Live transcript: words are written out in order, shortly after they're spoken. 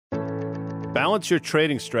Balance your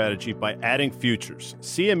trading strategy by adding futures.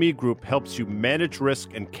 CME Group helps you manage risk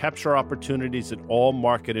and capture opportunities in all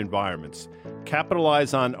market environments.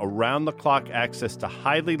 Capitalize on around-the-clock access to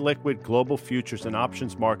highly liquid global futures and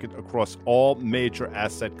options market across all major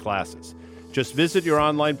asset classes. Just visit your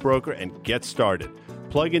online broker and get started.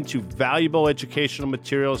 Plug into valuable educational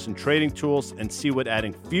materials and trading tools and see what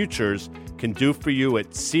adding futures can do for you at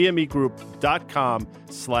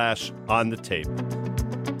cmegroup.com/onthetape.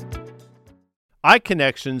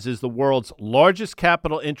 iConnections is the world's largest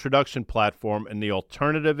capital introduction platform in the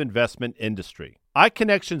alternative investment industry.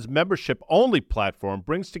 iConnections membership-only platform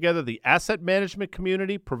brings together the asset management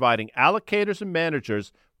community, providing allocators and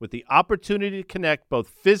managers with the opportunity to connect both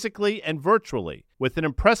physically and virtually. With an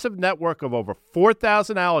impressive network of over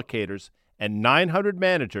 4,000 allocators and 900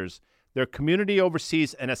 managers, their community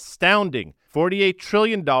oversees an astounding $48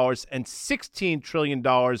 trillion and $16 trillion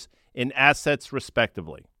in assets,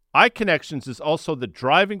 respectively. iConnections is also the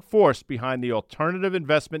driving force behind the alternative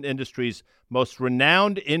investment industry's most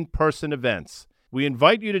renowned in-person events. We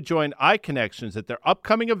invite you to join iConnections at their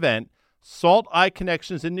upcoming event, SALT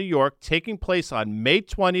iConnections in New York, taking place on May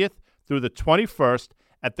 20th through the 21st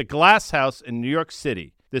at the Glass House in New York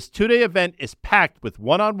City. This two-day event is packed with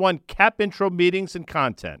one-on-one cap intro meetings and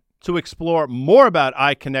content. To explore more about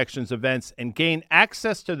iConnections events and gain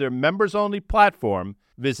access to their members-only platform,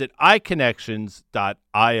 visit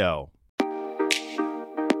iConnections.io.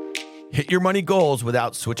 Hit your money goals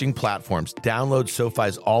without switching platforms. Download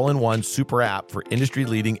SoFi's all-in-one super app for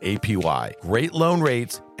industry-leading APY, great loan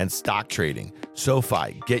rates, and stock trading.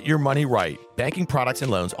 SoFi, get your money right. Banking products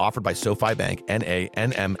and loans offered by SoFi Bank, N.A.,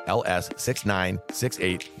 NMLS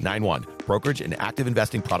 696891. Brokerage and active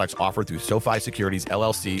investing products offered through SoFi Securities,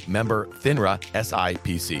 LLC, member FINRA,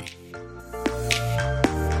 SIPC.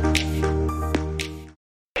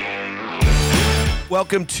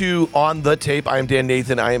 Welcome to On the Tape. I am Dan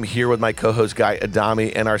Nathan. I am here with my co-host Guy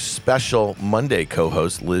Adami and our special Monday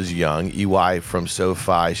co-host Liz Young, EY from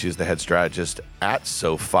SoFi. She's the head strategist at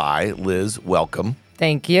SoFi. Liz, welcome.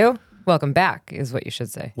 Thank you. Welcome back is what you should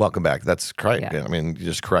say. Welcome back. That's correct. Yeah. I mean, you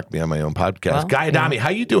just correct me on my own podcast. Well, Guy Adami,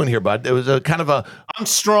 how you doing here, bud? It was a kind of a... I'm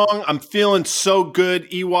strong. I'm feeling so good.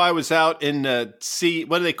 EY was out in the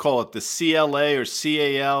what do they call it? The CLA or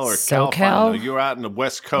CAL or SoCal? You were out in the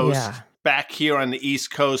West Coast. Yeah. Back here on the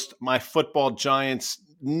East Coast, my football Giants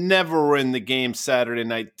never were in the game Saturday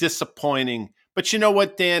night. Disappointing. But you know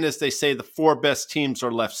what, Dan? As they say, the four best teams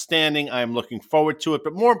are left standing. I am looking forward to it.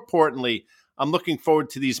 But more importantly, I'm looking forward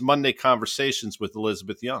to these Monday conversations with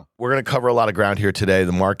Elizabeth Young. We're going to cover a lot of ground here today.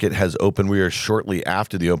 The market has opened. We are shortly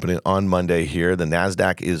after the opening on Monday here. The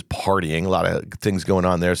NASDAQ is partying. A lot of things going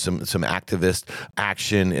on there. Some activist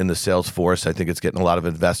action in the sales force. I think it's getting a lot of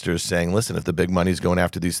investors saying, listen, if the big money's going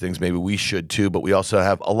after these things, maybe we should too. But we also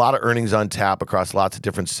have a lot of earnings on tap across lots of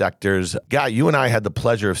different sectors. Guy, you and I had the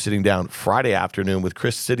pleasure of sitting down Friday afternoon with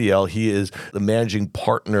Chris Sidiel. He is the managing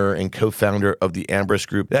partner and co-founder of the Ambrose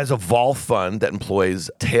Group. That is a vol fund that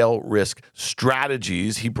employs tail risk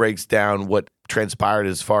strategies. He breaks down what transpired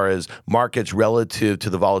as far as markets relative to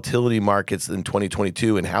the volatility markets in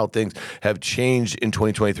 2022 and how things have changed in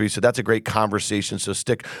 2023. So that's a great conversation. So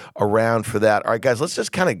stick around for that. All right, guys, let's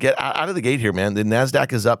just kind of get out of the gate here, man. The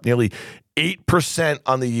NASDAQ is up nearly 8%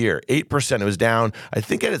 on the year. 8%. It was down, I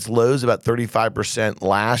think, at its lows about 35%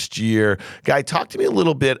 last year. Guy, talk to me a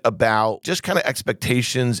little bit about just kind of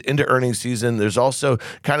expectations into earnings season. There's also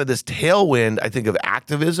kind of this tailwind, I think, of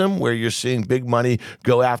activism where you're seeing big money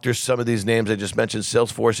go after some of these names. I just mentioned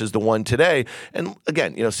Salesforce is the one today. And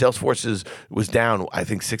again, Salesforce was down, I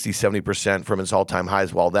think, 60, 70% from its all-time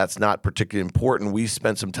highs. While that's not particularly important, we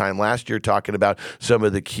spent some time last year talking about some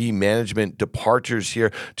of the key management departures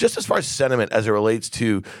here, just as far as sentiment as it relates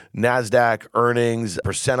to NASDAQ earnings,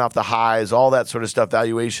 percent off the highs, all that sort of stuff,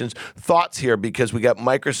 valuations. Thoughts here, because we got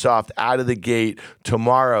Microsoft out of the gate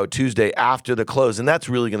tomorrow, Tuesday, after the close, and that's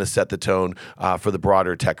really going to set the tone for the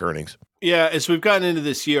broader tech earnings. Yeah, as we've gotten into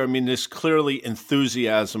this year, I mean, there's clearly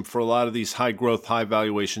enthusiasm for a lot of these high growth, high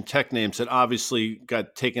valuation tech names that obviously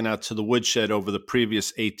got taken out to the woodshed over the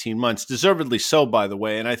previous 18 months. Deservedly so, by the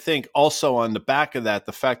way. And I think also on the back of that,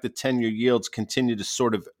 the fact that 10-year yields continue to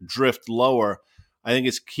sort of drift lower, I think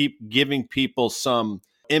it's keep giving people some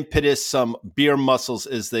impetus, some beer muscles,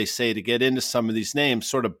 as they say, to get into some of these names,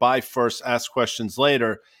 sort of buy first, ask questions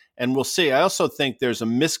later. And we'll see. I also think there's a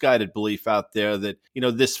misguided belief out there that,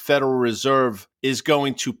 this Federal Reserve is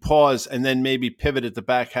going to pause and then maybe pivot at the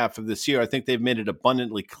back half of this year. I think they've made it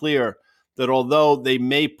abundantly clear that although they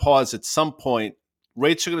may pause at some point,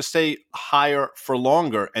 rates are going to stay higher for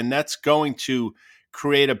longer. And that's going to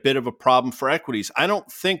create a bit of a problem for equities. I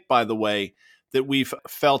don't think, by the way, that we've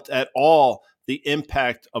felt at all the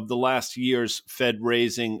impact of the last year's Fed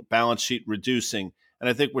raising, balance sheet reducing. And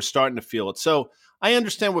I think we're starting to feel it. So I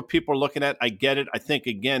understand what people are looking at. I get it. I think,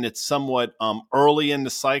 again, it's somewhat early in the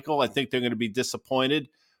cycle. I think they're going to be disappointed.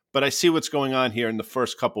 But I see what's going on here in the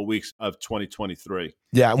first couple of weeks of 2023.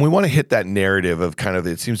 Yeah, and we want to hit that narrative of kind of,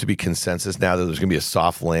 it seems to be consensus now that there's going to be a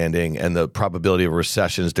soft landing and the probability of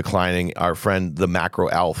recession is declining. Our friend, the Macro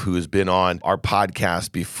Alf, who has been on our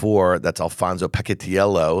podcast before, that's Alfonso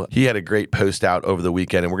Peccatiello. He had a great post out over the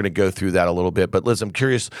weekend, and we're going to go through that a little bit. But Liz, I'm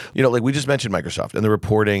curious, like we just mentioned Microsoft and the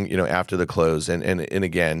reporting, after the close. And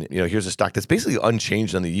again, here's a stock that's basically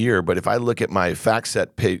unchanged on the year. But if I look at my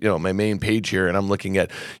FactSet page, my main page here, and I'm looking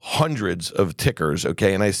at hundreds of tickers,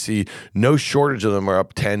 okay, and I see no shortage of them are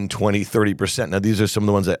up 10, 20, 30%. Now, these are some of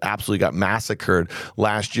the ones that absolutely got massacred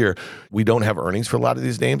last year. We don't have earnings for a lot of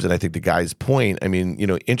these names, and I think the guy's point,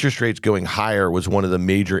 interest rates going higher was one of the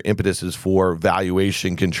major impetuses for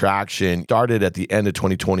valuation contraction. Started at the end of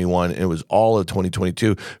 2021, and it was all of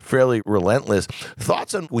 2022, fairly relentless.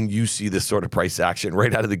 Thoughts on when you see this sort of price action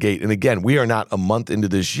right out of the gate? And again, we are not a month into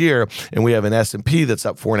this year, and we have an S&P that's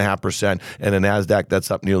up 4.5% and a NASDAQ that's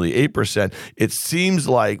up nearly 8%. It seems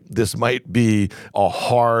like this might be a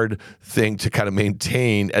hard thing to kind of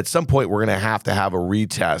maintain. At some point, we're going to have a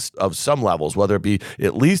retest of some levels, whether it be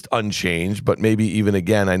at least unchanged, but maybe even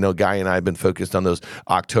again, I know Guy and I have been focused on those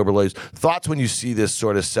October lows. Thoughts when you see this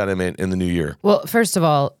sort of sentiment in the new year? Well, first of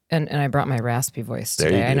all, and I brought my raspy voice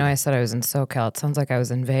today. I know I said I was in SoCal. It sounds like I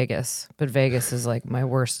was in Vegas, but Vegas is like my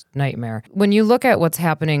worst nightmare. When you look at what's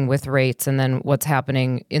happening with rates and then what's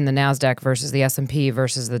happening in the NASDAQ versus the S&P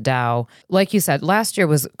versus the Dow, like you said, last year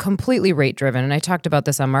was completely rate driven. And I talked about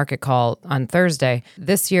this on Market Call on Thursday.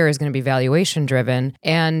 This year is going to be valuation driven.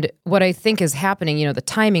 And what I think is happening, the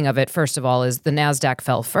timing of it, first of all, is the NASDAQ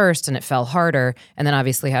fell first and it fell harder. And then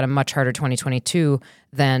obviously had a much harder 2022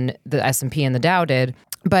 than the S&P and the Dow did.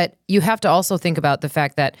 But you have to also think about the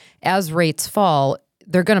fact that as rates fall,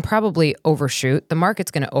 they're going to probably overshoot. The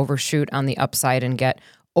market's going to overshoot on the upside and get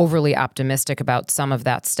overly optimistic about some of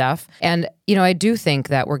that stuff. And, I do think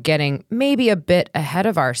that we're getting maybe a bit ahead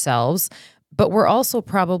of ourselves, but we're also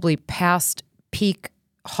probably past peak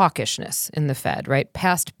hawkishness in the Fed, right?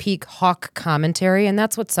 Past peak hawk commentary. And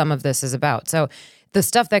that's what some of this is about. So the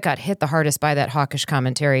stuff that got hit the hardest by that hawkish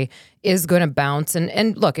commentary is going to bounce.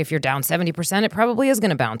 And look, if you're down 70%, it probably is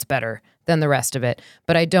going to bounce better than the rest of it.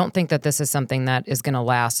 But I don't think that this is something that is going to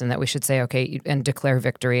last and that we should say, okay, and declare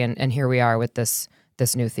victory. And here we are with this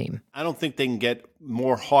new theme. I don't think they can get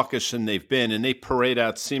more hawkish than they've been. And they parade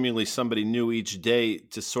out seemingly somebody new each day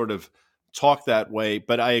to sort of talk that way.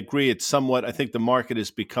 But I agree, I think the market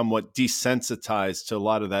has become desensitized to a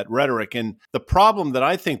lot of that rhetoric. And the problem that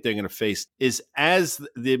I think they're going to face is as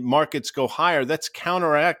the markets go higher, that's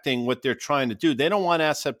counteracting what they're trying to do. They don't want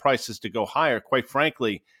asset prices to go higher. Quite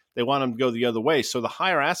frankly, they want them to go the other way. So the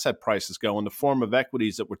higher asset prices go in the form of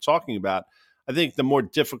equities that we're talking about, I think the more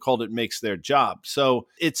difficult it makes their job. So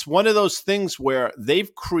it's one of those things where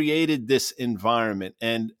they've created this environment,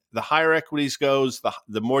 and the higher equities goes,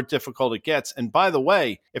 the more difficult it gets. And by the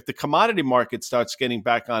way, if the commodity market starts getting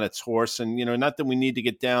back on its horse, and not that we need to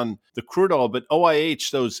get down the crude oil, but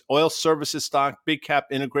OIH, those oil services stock, big cap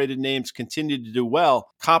integrated names continue to do well.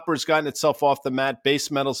 Copper's gotten itself off the mat.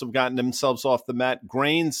 Base metals have gotten themselves off the mat.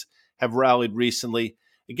 Grains have rallied recently.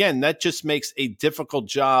 Again, that just makes a difficult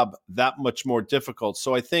job that much more difficult.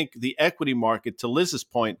 So I think the equity market, to Liz's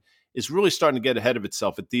point, is really starting to get ahead of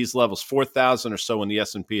itself at these levels, 4,000 or so in the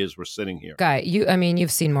S&P as we're sitting here. Guy,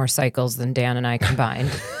 you've seen more cycles than Dan and I combined.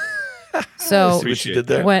 So appreciate you did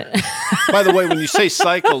there. By the way, when you say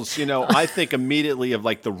cycles, I think immediately of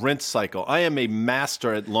like the rinse cycle. I am a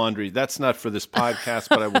master at laundry. That's not for this podcast,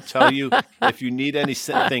 but I will tell you, if you need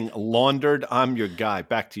anything laundered, I'm your guy.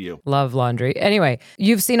 Back to you. Love laundry. Anyway,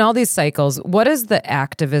 you've seen all these cycles. What does the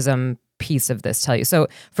activism piece of this tell you? So,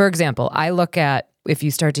 for example, I look at, if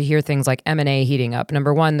you start to hear things like M&A heating up,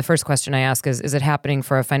 number one, the first question I ask is it happening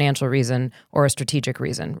for a financial reason or a strategic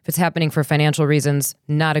reason? If it's happening for financial reasons,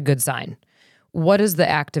 not a good sign. What does the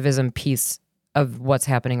activism piece of what's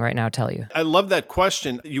happening right now tell you? I love that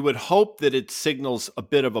question. You would hope that it signals a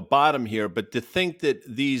bit of a bottom here, but to think that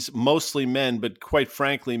these mostly men, but quite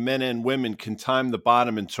frankly, men and women can time the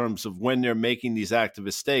bottom in terms of when they're making these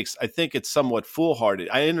activist stakes, I think it's somewhat foolhardy.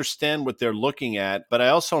 I understand what they're looking at, but I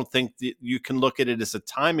also don't think that you can look at it as a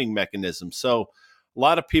timing mechanism. So a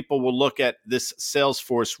lot of people will look at this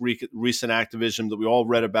Salesforce recent activism that we all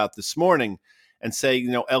read about this morning and say,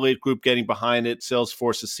 Elliott Group getting behind it,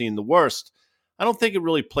 Salesforce is seeing the worst. I don't think it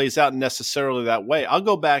really plays out necessarily that way. I'll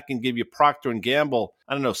go back and give you Procter & Gamble,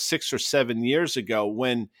 6 or 7 years ago,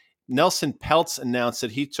 when Nelson Peltz announced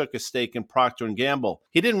that he took a stake in Procter & Gamble.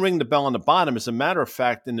 He didn't ring the bell on the bottom. As a matter of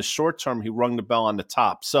fact, in the short term, he rung the bell on the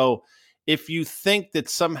top. So if you think that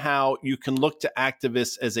somehow you can look to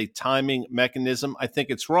activists as a timing mechanism, I think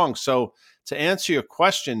it's wrong. So to answer your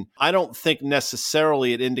question, I don't think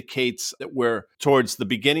necessarily it indicates that we're towards the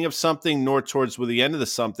beginning of something nor towards the end of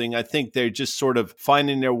something. I think they're just sort of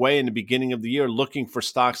finding their way in the beginning of the year, looking for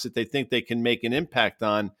stocks that they think they can make an impact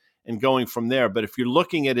on and going from there. But if you're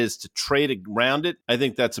looking at it as to trade around it, I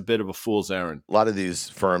think that's a bit of a fool's errand. A lot of these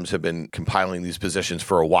firms have been compiling these positions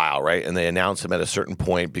for a while, right? And they announce them at a certain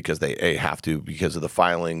point because they have to because of the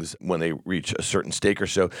filings when they reach a certain stake or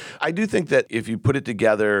so. I do think that if you put it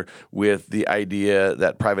together with the idea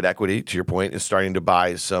that private equity, to your point, is starting to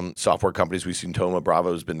buy some software companies. We've seen Thoma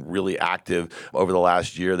Bravo has been really active over the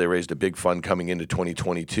last year. They raised a big fund coming into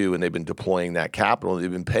 2022, and they've been deploying that capital.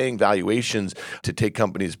 They've been paying valuations to take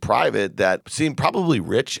companies private that seem probably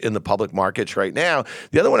rich in the public markets right now.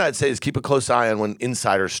 The other one I'd say is keep a close eye on when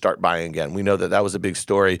insiders start buying again. We know that that was a big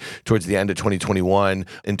story towards the end of 2021.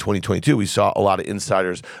 In 2022, we saw a lot of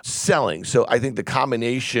insiders selling. So I think the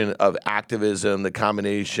combination of activism, the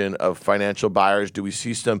combination of financial buyers, do we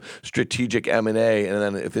see some strategic M&A? And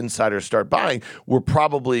then if insiders start buying, we're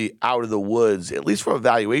probably out of the woods, at least from a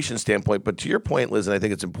valuation standpoint. But to your point, Liz, and I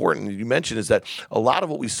think it's important, you mentioned is that a lot of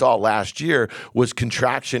what we saw last year was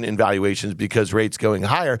contraction in valuations because rates going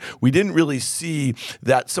higher. We didn't really see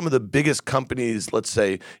that some of the biggest companies, let's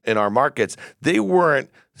say in our markets, they weren't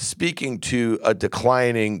speaking to a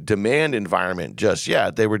declining demand environment just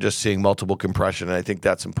yet. They were just seeing multiple compression, and I think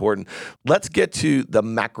that's important. Let's get to the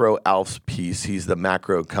Macro Alf's piece. He's the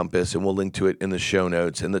macro compass, and we'll link to it in the show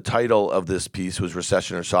notes. And the title of this piece was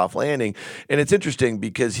Recession or Soft Landing. And it's interesting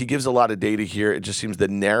because he gives a lot of data here. It just seems the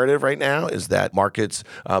narrative right now is that markets,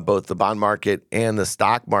 both the bond market and the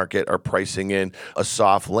stock market, are pricing in a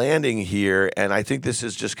soft landing here. And I think this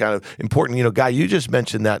is just kind of important. You know, Guy, you just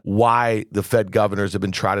mentioned that why the Fed governors have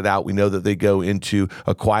been trotted out. We know that they go into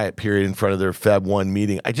a quiet period in front of their Feb 1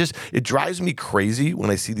 meeting. It drives me crazy when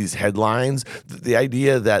I see these headlines. The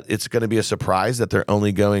idea that it's going to be a surprise that they're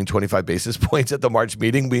only going 25 basis points at the March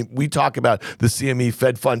meeting. We talk about the CME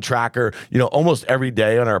Fed Fund Tracker, almost every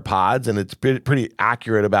day on our pods, and it's pretty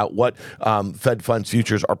accurate about what Fed Funds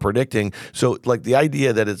futures are predicting. So like the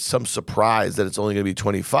idea that it's some surprise that it's only going to be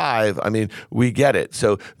 25, I mean, we get it.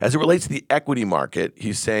 So as it relates to the equity market,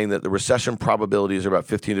 he's saying that the recession probabilities are about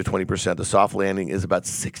 15 to 20%. The soft landing is about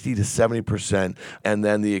 60 to 70%. And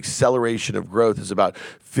then the acceleration of growth is about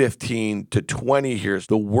 15 to 20 here.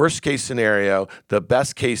 The worst case scenario, the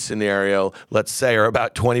best case scenario, let's say, are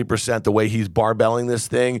about 20% the way he's barbelling this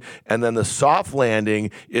thing. And then the soft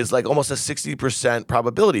landing is like almost a 60%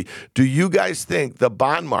 probability. Do you guys think the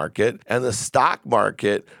bond market and the stock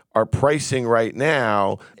market are pricing right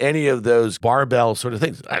now any of those barbell sort of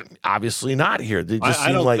things? Obviously not here. They just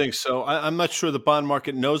I don't think so. I'm not sure the bond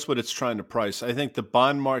market knows what it's trying to price. I think the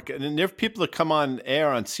bond market, and there are people that come on air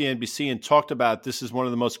on CNBC and talked about this is one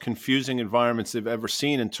of the most confusing environments they've ever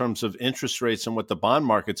seen in terms of interest rates and what the bond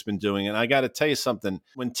market's been doing. And I got to tell you something,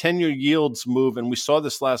 when 10-year yields move, and we saw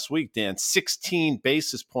this last week, Dan, 16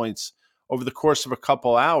 basis points over the course of a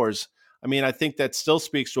couple hours, I mean, I think that still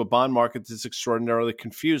speaks to a bond market that's extraordinarily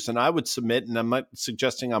confused. And I would submit, and I'm not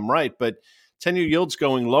suggesting I'm right, but 10-year yields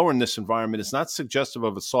going lower in this environment is not suggestive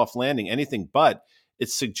of a soft landing, anything but.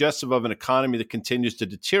 It's suggestive of an economy that continues to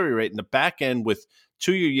deteriorate. In the back end with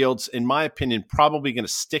 2-year yields, in my opinion, probably going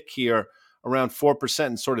to stick here around 4%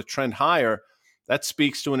 and sort of trend higher. That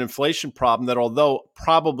speaks to an inflation problem that, although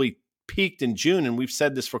probably peaked in June, and we've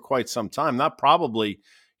said this for quite some time, not probably,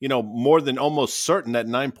 more than almost certain that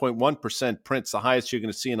 9.1% print's the highest you're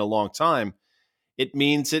going to see in a long time, it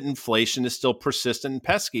means that inflation is still persistent and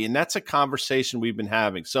pesky. And that's a conversation we've been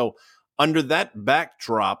having. So under that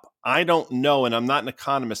backdrop, I don't know, and I'm not an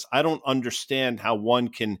economist, I don't understand how one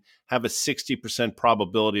can have a 60%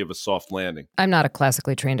 probability of a soft landing. I'm not a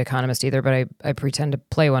classically trained economist either, but I pretend to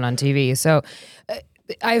play one on TV. So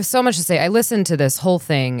I have so much to say. I listened to this whole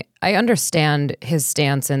thing. I understand his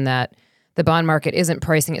stance in that the bond market isn't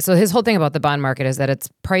pricing it. So his whole thing about the bond market is that it's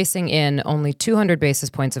pricing in only 200 basis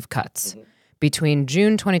points of cuts between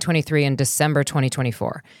June 2023 and December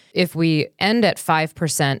 2024. If we end at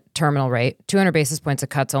 5% terminal rate, 200 basis points of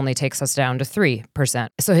cuts only takes us down to 3%.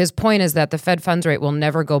 So his point is that the Fed funds rate will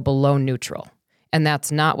never go below neutral. And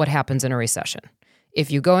that's not what happens in a recession. If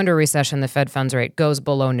you go into a recession, the Fed funds rate goes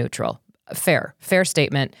below neutral. Fair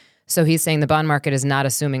statement. So he's saying the bond market is not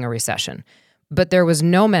assuming a recession. But there was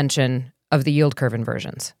no mention of the yield curve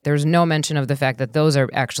inversions. There's no mention of the fact that those are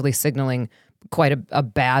actually signaling quite a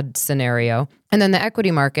bad scenario. And then the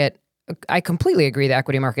equity market, I completely agree the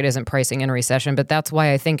equity market isn't pricing in a recession, but that's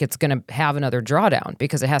why I think it's going to have another drawdown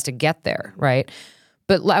because it has to get there, right?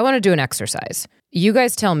 But I want to do an exercise. You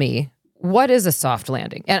guys tell me, what is a soft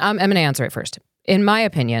landing? And I'm going to answer it first. In my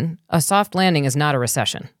opinion, a soft landing is not a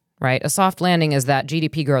recession, right? A soft landing is that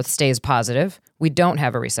GDP growth stays positive. We don't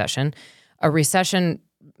have a recession. A recession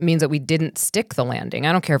means that we didn't stick the landing.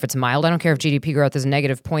 I don't care if it's mild. I don't care if GDP growth is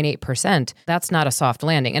negative 0.8%. That's not a soft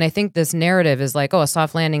landing. And I think this narrative is like, oh, a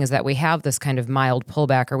soft landing is that we have this kind of mild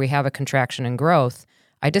pullback or we have a contraction in growth.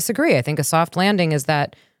 I disagree. I think a soft landing is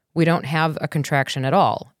that we don't have a contraction at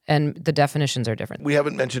all. And the definitions are different. We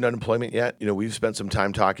haven't mentioned unemployment yet. We've spent some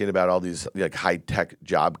time talking about all these like high-tech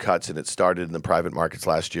job cuts, and it started in the private markets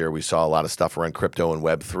last year. We saw a lot of stuff around crypto and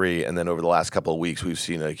Web3, and then over the last couple of weeks, we've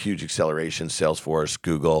seen a huge acceleration. Salesforce,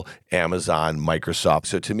 Google, Amazon, Microsoft.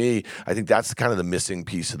 So to me, I think that's kind of the missing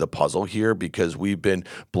piece of the puzzle here because we've been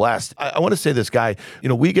blessed. I want to say this, Guy,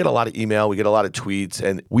 we get a lot of email, we get a lot of tweets,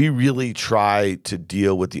 and we really try to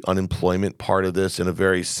deal with the unemployment part of this in a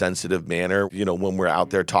very sensitive manner, when we're out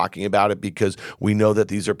there talking about it because we know that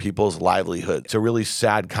these are people's livelihood. It's a really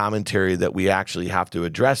sad commentary that we actually have to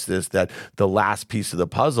address this, that the last piece of the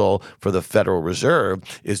puzzle for the Federal Reserve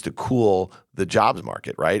is to cool the jobs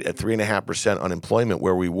market, right? At 3.5% unemployment,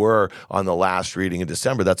 where we were on the last reading in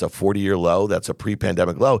December, that's a 40-year low. That's a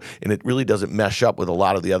pre-pandemic low. And it really doesn't mesh up with a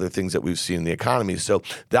lot of the other things that we've seen in the economy. So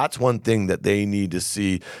that's one thing that they need to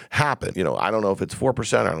see happen. I don't know if it's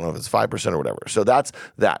 4%, I don't know if it's 5% or whatever. So that's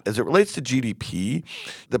that. As it relates to GDP,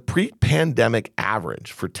 the pre-pandemic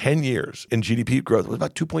average for 10 years in GDP growth was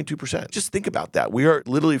about 2.2%. Just think about that. We are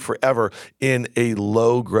literally forever in a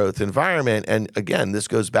low growth environment. And again, this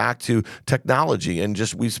goes back to technology, and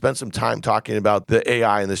we spent some time talking about the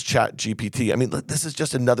AI and this Chat GPT. I mean, this is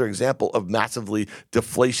just another example of massively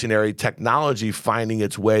deflationary technology finding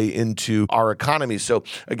its way into our economy. So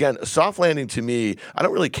again, a soft landing to me, I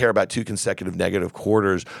don't really care about 2 consecutive negative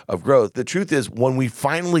quarters of growth. The truth is, when we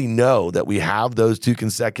finally know that we have those 2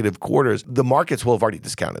 consecutive quarters, the markets will have already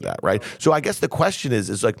discounted that, right? So I guess the question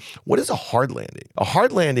is like, what is a hard landing? A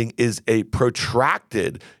hard landing is a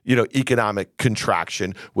protracted, economic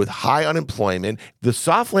contraction with high unemployment. The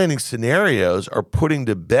soft landing scenarios are putting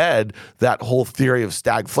to bed that whole theory of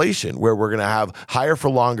stagflation, where we're going to have higher for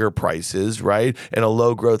longer prices, right, in a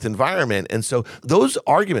low growth environment. And so those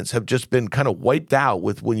arguments have just been kind of wiped out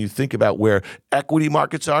with when you think about where equity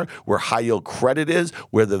markets are, where high yield credit is,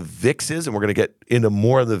 where the VIX is, and we're going to get into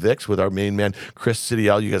more of the VIX with our main man, Chris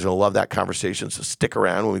Sidiel. You guys are going to love that conversation, so stick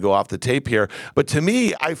around when we go off the tape here. But to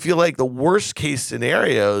me, I feel like the worst case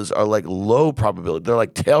scenarios are like low probability. They're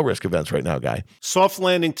like tail risk events right now, Guy. Soft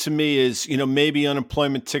landing to me is, maybe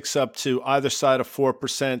unemployment ticks up to either side of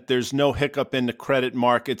 4%. There's no hiccup in the credit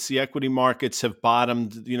markets. The equity markets have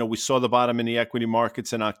bottomed. We saw the bottom in the equity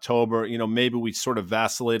markets in October. Maybe we sort of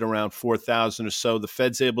vacillate around 4,000 or so. The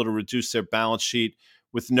Fed's able to reduce their balance sheet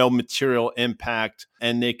with no material impact,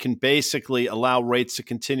 and they can basically allow rates to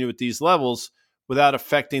continue at these levels without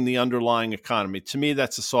affecting the underlying economy. To me,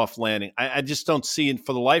 that's a soft landing. I just don't see it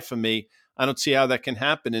for the life of me. I don't see how that can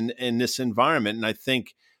happen in this environment. And I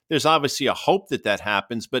think there's obviously a hope that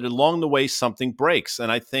happens, but along the way, something breaks.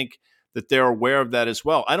 And I think that they're aware of that as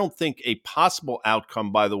well. I don't think a possible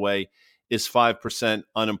outcome, by the way, is 5%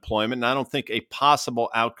 unemployment. And I don't think a possible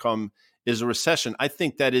outcome is a recession. I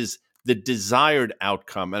think that is the desired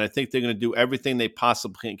outcome. And I think they're going to do everything they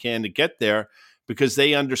possibly can to get there because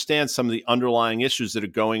they understand some of the underlying issues that are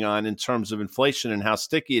going on in terms of inflation and how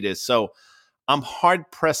sticky it is. So I'm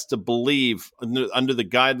hard-pressed to believe under the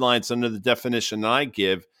guidelines, under the definition that I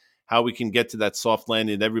give, how we can get to that soft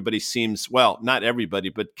landing that everybody seems, well, not everybody,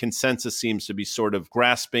 but consensus seems to be sort of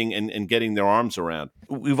grasping and getting their arms around.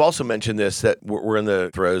 We've also mentioned this, that we're in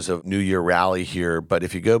the throes of New Year rally here, but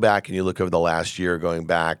if you go back and you look over the last year, going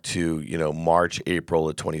back to, March, April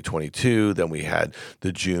of 2022, then we had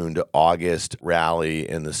the June to August rally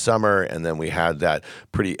in the summer, and then we had that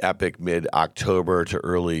pretty epic mid-October to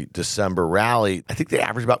early December rally. I think they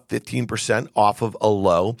averaged about 15% off of a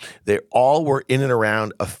low. They all were in and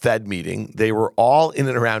around a Fed meeting. They were all in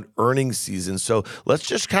and around earnings season. So let's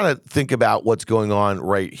just kind of think about what's going on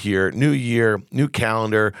right here. New year, new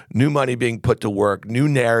calendar, new money being put to work, new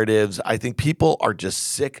narratives. I think people are just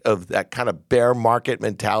sick of that kind of bear market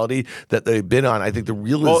mentality that they've been on. I think the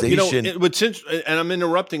realization... and I'm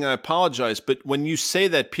interrupting, I apologize, but when you say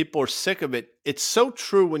that people are sick of it, it's so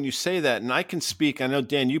true when you say that. And I can speak, I know,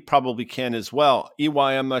 Dan, you probably can as well. EY,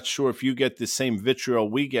 I'm not sure if you get the same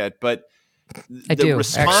vitriol we get, but The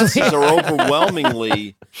responses are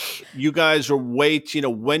overwhelmingly, you guys are when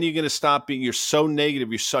are you going to stop being, you're so negative,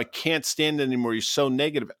 I can't stand it anymore, you're so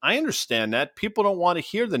negative. I understand that. People don't want to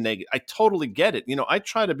hear the negative. I totally get it. I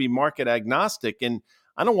try to be market agnostic, and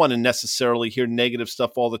I don't want to necessarily hear negative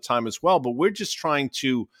stuff all the time as well, but we're just trying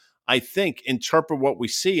to, I think, interpret what we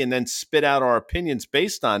see and then spit out our opinions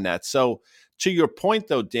based on that. So to your point,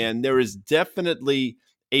 though, Dan, there is definitely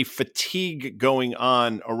a fatigue going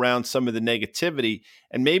on around some of the negativity.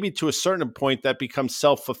 And maybe to a certain point that becomes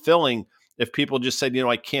self-fulfilling if people just say,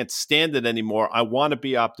 I can't stand it anymore. I want to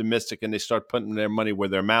be optimistic, and they start putting their money where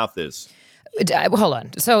their mouth is. Hold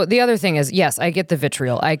on. So the other thing is, yes, I get the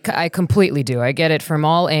vitriol. I completely do. I get it from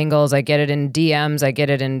all angles. I get it in DMs. I get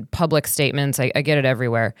it in public statements. I get it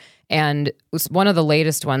everywhere. And one of the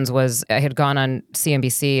latest ones was I had gone on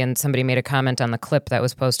CNBC and somebody made a comment on the clip that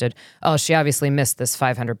was posted. Oh, she obviously missed this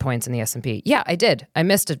 500 points in the S&P. Yeah, I did. I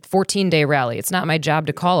missed a 14-day rally. It's not my job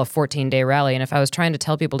to call a 14-day rally. And if I was trying to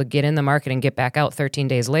tell people to get in the market and get back out 13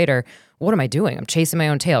 days later, what am I doing? I'm chasing my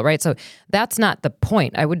own tail, right? So that's not the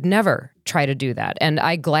point. I would never try to do that. And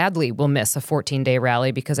I gladly will miss a 14-day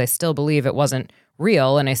rally because I still believe it wasn't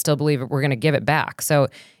real, and I still believe we're going to give it back. So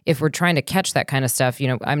if we're trying to catch that kind of stuff,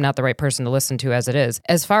 I'm not the right person to listen to as it is.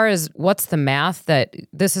 As far as what's the math,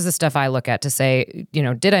 this is the stuff I look at to say,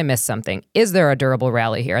 did I miss something? Is there a durable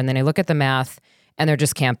rally here? And then I look at the math, and there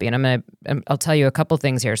just can't be. And I'll tell you a couple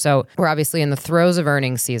things here. So we're obviously in the throes of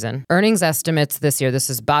earnings season. Earnings estimates this year,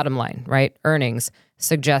 this is bottom line, right? Earnings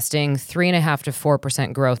suggesting 3.5% to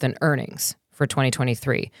 4% growth in earnings for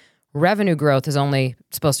 2023. Revenue growth is only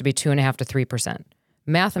supposed to be 2.5% to 3%.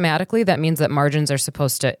 Mathematically, that means that margins are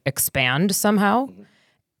supposed to expand somehow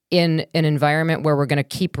in an environment where we're going to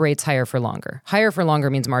keep rates higher for longer. Higher for longer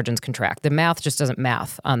means margins contract. The math just doesn't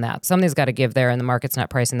math on that. Something's got to give there, and the market's not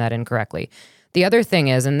pricing that in correctly. The other thing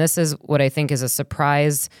is, and this is what I think is a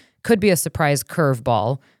surprise, could be a surprise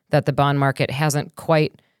curveball that the bond market hasn't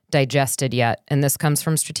quite digested yet, and this comes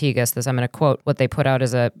from Strategas. I'm going to quote what they put out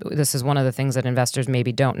this is one of the things that investors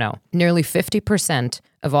maybe don't know. Nearly 50%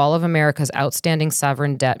 of all of America's outstanding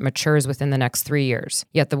sovereign debt matures within the next 3 years.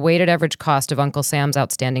 Yet the weighted average cost of Uncle Sam's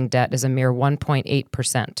outstanding debt is a mere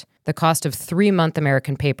 1.8%. The cost of 3-month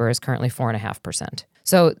American paper is currently 4.5%.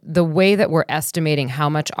 So the way that we're estimating how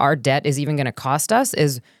much our debt is even going to cost us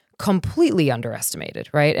is completely underestimated,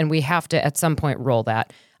 right? And we have to, at some point, roll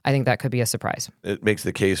that. I think that could be a surprise. It makes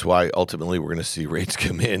the case why ultimately we're going to see rates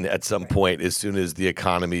come in at some point as soon as the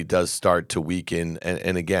economy does start to weaken.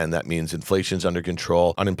 And again, that means inflation's under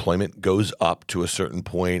control. Unemployment goes up to a certain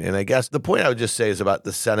point. And I guess the point I would just say is about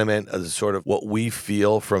the sentiment as sort of what we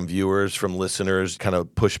feel from viewers, from listeners, kind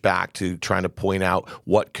of push back to trying to point out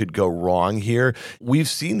what could go wrong here. We've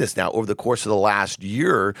seen this now over the course of the last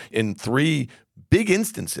year in 3 big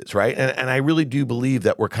instances, right? And I really do believe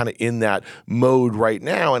that we're kind of in that mode right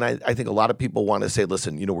now. And I think a lot of people want to say,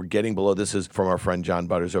 listen, we're getting below. This is from our friend John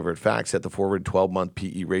Butters over at FactSet. The forward 12-month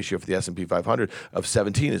PE ratio for the S&P 500 of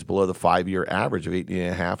 17 is below the 5-year average of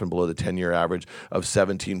 18.5 and below the 10-year average of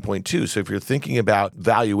 17.2. So if you're thinking about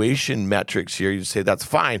valuation metrics here, you say that's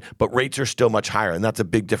fine, but rates are still much higher. And that's a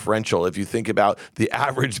big differential. If you think about the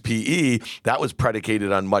average PE, that was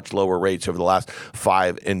predicated on much lower rates over the last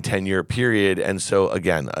 5 and 10-year period. And so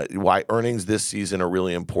again, why earnings this season are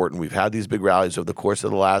really important. We've had these big rallies over the course of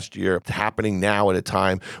the last year. It's happening now at a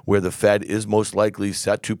time where the Fed is most likely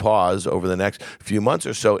set to pause over the next few months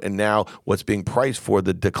or so. And now what's being priced for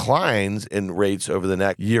the declines in rates over the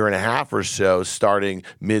next year and a half or so, starting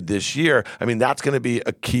mid this year. I mean, that's going to be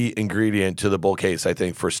a key ingredient to the bull case, I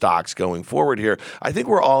think, for stocks going forward here. I think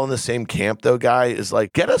we're all in the same camp, though, Guy, is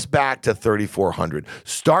like, get us back to 3,400.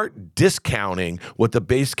 Start discounting what the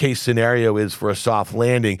base case scenario is for a soft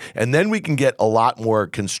landing, and then we can get a lot more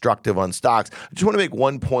constructive on stocks. I just want to make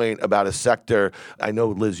one point about a sector I know,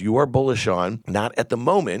 Liz, you are bullish on, not at the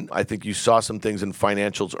moment. I think you saw some things in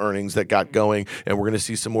financials earnings that got going, and we're going to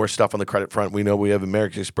see some more stuff on the credit front. We know we have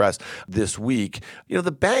American Express this week.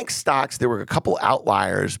 The bank stocks, there were a couple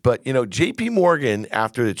outliers, but JP Morgan,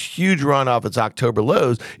 after its huge run off its October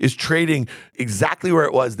lows, is trading exactly where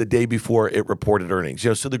it was the day before it reported earnings.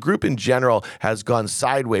 So the group in general has gone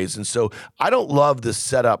sideways, and so I don't love the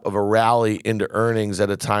setup of a rally into earnings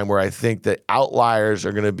at a time where I think that outliers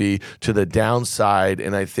are going to be to the downside.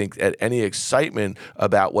 And I think that any excitement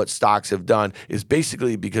about what stocks have done is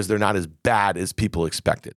basically because they're not as bad as people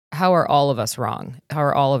expected. How are all of us wrong? How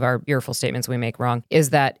are all of our fearful statements we make wrong? Is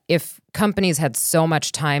that if companies had so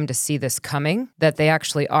much time to see this coming, that they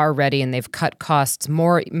actually are ready and they've cut costs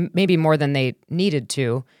more, maybe more than they needed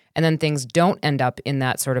to, and then things don't end up in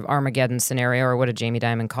that sort of Armageddon scenario, or what did Jamie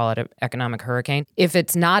Dimon call it, an economic hurricane. If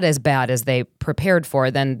it's not as bad as they prepared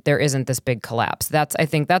for, then there isn't this big collapse. I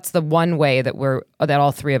think that's the one way that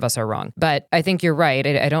all three of us are wrong. But I think you're right.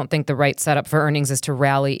 I don't think the right setup for earnings is to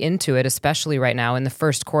rally into it, especially right now in the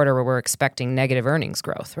first quarter where we're expecting negative earnings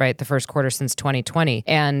growth, right? The first quarter since 2020.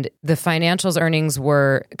 And the financials earnings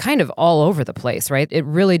were kind of all over the place, right? It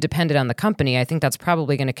really depended on the company. I think that's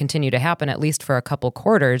probably going to continue to happen at least for a couple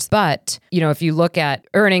quarters. But, if you look at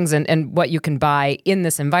earnings and what you can buy in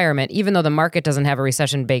this environment, even though the market doesn't have a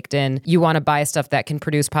recession baked in, you want to buy stuff that can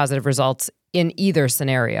produce positive results in either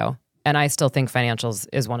scenario. And I still think financials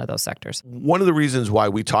is one of those sectors. One of the reasons why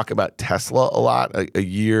we talk about Tesla a lot, a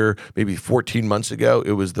year, maybe 14 months ago,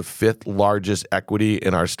 it was the fifth largest equity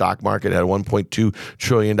in our stock market, had a $1.2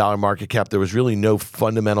 trillion market cap. There was really no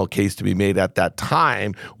fundamental case to be made at that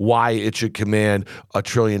time why it should command a $1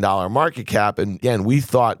 trillion market cap. And again, we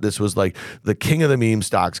thought this was like the king of the meme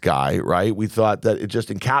stocks guy, right? We thought that it just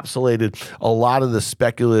encapsulated a lot of the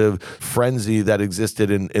speculative frenzy that existed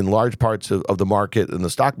in large parts of the market, in the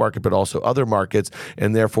stock market, but also other markets,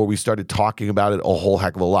 and therefore we started talking about it a whole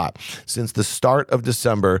heck of a lot. Since the start of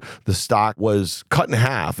December, the stock was cut in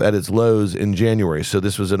half at its lows in January. So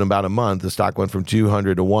this was in about a month. The stock went from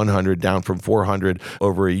 200 to 100, down from 400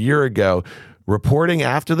 over a year ago. Reporting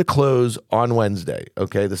after the close on Wednesday,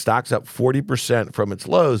 okay, the stock's up 40% from its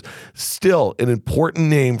lows. Still an important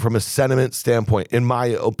name from a sentiment standpoint, in my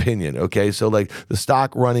opinion, okay? So like the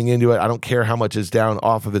stock running into it, I don't care how much it's down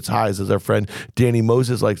off of its highs, as our friend Danny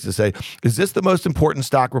Moses likes to say. Is this the most important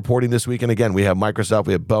stock reporting this week? And again, we have Microsoft,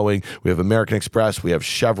 we have Boeing, we have American Express, we have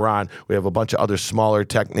Chevron, we have a bunch of other smaller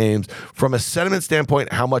tech names. From a sentiment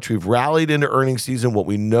standpoint, how much we've rallied into earnings season, what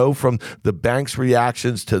we know from the bank's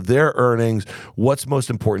reactions to their earnings, what's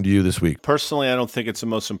most important to you this week? Personally, I don't think it's the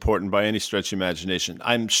most important by any stretch of imagination.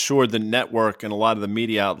 I'm sure the network and a lot of the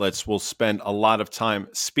media outlets will spend a lot of time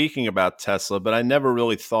speaking about Tesla, but I never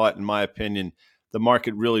really thought, in my opinion, the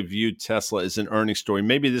market really viewed Tesla as an earnings story.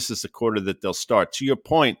 Maybe this is the quarter that they'll start. To your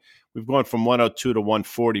point, we've gone from 102 to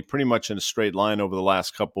 140 pretty much in a straight line over the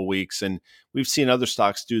last couple of weeks, and we've seen other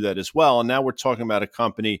stocks do that as well. And now we're talking about a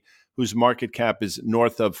company whose market cap is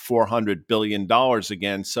north of $400 billion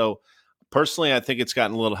again. So personally, I think it's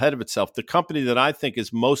gotten a little ahead of itself. The company that I think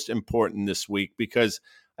is most important this week, because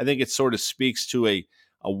I think it sort of speaks to a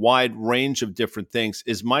wide range of different things,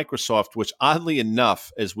 is Microsoft, which oddly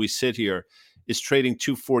enough, as we sit here, is trading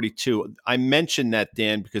 242. I mentioned that,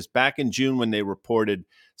 Dan, because back in June when they reported,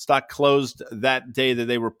 stock closed that day that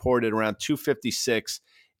they reported around 256.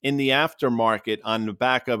 In the aftermarket, on the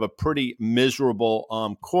back of a pretty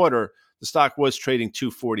miserable quarter, the stock was trading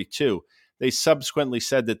 242. They subsequently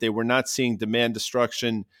said that they were not seeing demand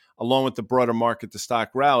destruction along with the broader market. The stock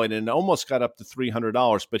rallied and almost got up to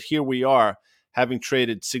 $300. But here we are, having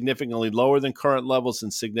traded significantly lower than current levels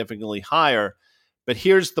and significantly higher. But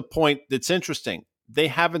here's the point that's interesting. They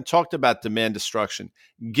haven't talked about demand destruction.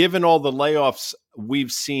 Given all the layoffs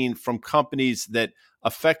we've seen from companies that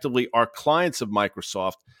effectively are clients of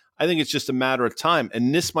Microsoft, I think it's just a matter of time.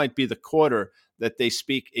 And this might be the quarter that they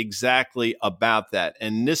speak exactly about that.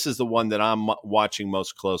 And this is the one that I'm watching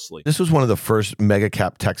most closely. This was one of the first mega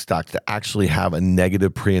cap tech stocks to actually have a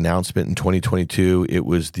negative pre-announcement in 2022. It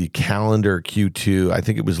was the calendar Q2. I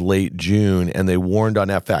think it was late June, and they warned on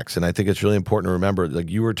FX. And I think it's really important to remember, like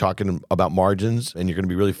you were talking about margins, and you're going to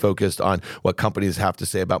be really focused on what companies have to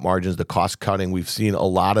say about margins, the cost cutting. We've seen a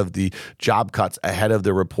lot of the job cuts ahead of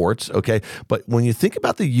the reports, okay? But when you think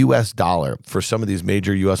about the US dollar for some of these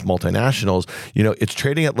major US multinationals, it's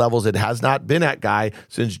trading at levels it has not been at, Guy,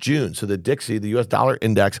 since June. So the Dixie, the US dollar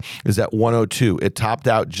index, is at 102. It topped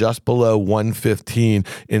out just below 115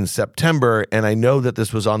 in September. And I know that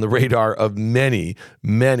this was on the radar of many,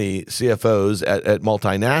 many CFOs at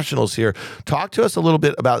multinationals here. Talk to us a little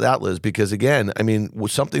bit about that, Liz, because again, I mean,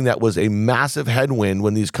 something that was a massive headwind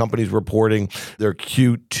when these companies reporting their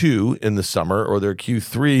Q2 in the summer or their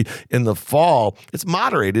Q3 in the fall, it's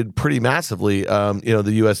moderated pretty massively,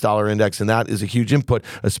 the US dollar index, and that is a huge input,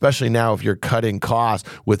 especially now if you're cutting costs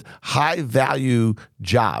with high value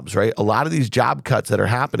jobs, right? A lot of these job cuts that are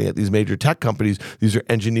happening at these major tech companies, these are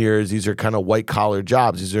engineers, these are kind of white collar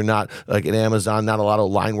jobs. These are not like at Amazon, not a lot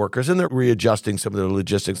of line workers, and they're readjusting some of their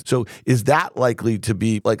logistics. So is that likely to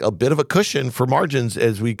be like a bit of a cushion for margins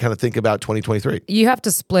as we kind of think about 2023? You have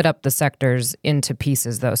to split up the sectors into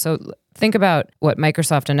pieces though. So think about what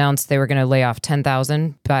Microsoft announced. They were going to lay off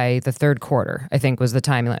 10,000 by the third quarter, I think was the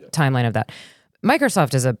timeline of that.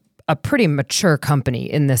 Microsoft is a pretty mature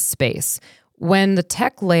company in this space. when the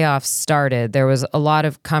tech layoffs started, there was a lot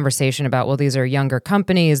of conversation about, well, these are younger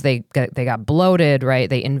companies. They got bloated, right?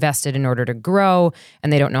 They invested in order to grow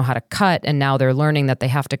and they don't know how to cut. And now they're learning that they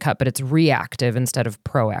have to cut, but it's reactive instead of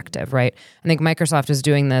proactive, right? I think Microsoft is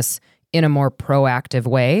doing this in a more proactive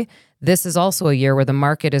way. This is also a year where the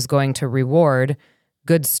market is going to reward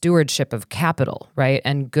good stewardship of capital, right?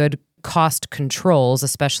 And good cost controls,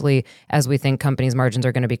 especially as we think companies' margins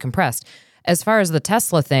are going to be compressed. As far as the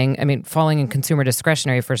Tesla thing, I mean, falling in consumer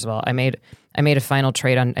discretionary, first of all, I made a final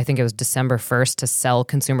trade on, I think it was December 1st to sell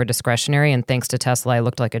consumer discretionary. And thanks to Tesla, I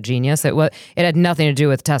looked like a genius. It had nothing to do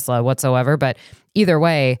with Tesla whatsoever. But either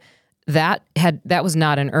way, that was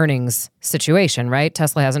not an earnings situation, right?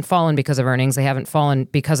 Tesla hasn't fallen because of earnings. They haven't fallen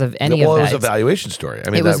because of any of that. Well, it was a valuation story. I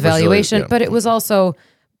mean, it was valuation, really, but it was also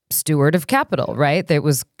steward of capital, right? It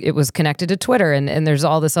was connected to Twitter and there's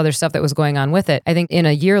all this other stuff that was going on with it. I think in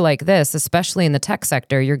a year like this, especially in the tech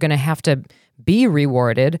sector, you're going to have to be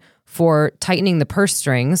rewarded for tightening the purse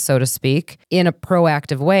strings, so to speak, in a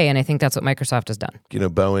proactive way. And I think that's what Microsoft has done.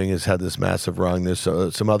 Boeing has had this massive run. There's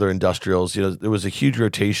some other industrials. There was a huge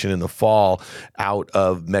rotation in the fall out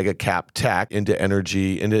of mega cap tech into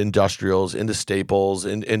energy, into industrials, into staples,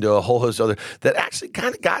 into a whole host of other that actually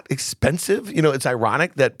kind of got expensive. It's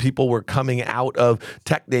ironic that people were coming out of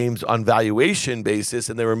tech names on valuation basis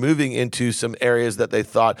and they were moving into some areas that they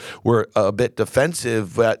thought were a bit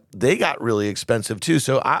defensive, but they got really expensive too.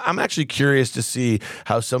 So I'm actually curious to see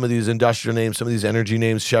how some of these industrial names, some of these energy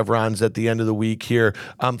names, Chevron's at the end of the week here.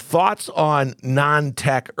 Thoughts on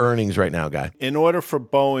non-tech earnings right now, Guy? In order for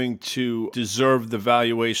Boeing to deserve the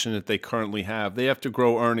valuation that they currently have, they have to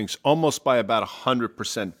grow earnings almost by about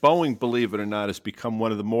 100%. Boeing, believe it or not, has become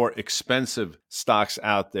one of the more expensive stocks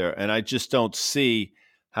out there, and I just don't see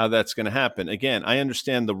how that's going to happen. Again, I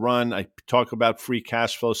understand the run. I talk about free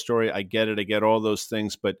cash flow story. I get it. I get all those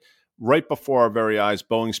things, but right before our very eyes,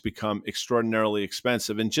 Boeing's become extraordinarily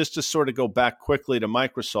expensive. And just to sort of go back quickly to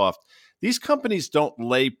Microsoft, these companies don't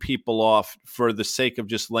lay people off for the sake of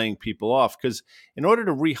just laying people off, because in order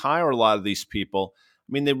to rehire a lot of these people,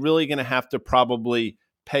 I mean, they're really going to have to probably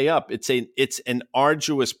pay up. It's an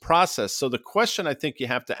arduous process. So the question I think you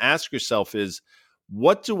have to ask yourself is,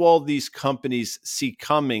 what do all these companies see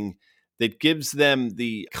coming that gives them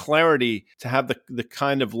the clarity to have the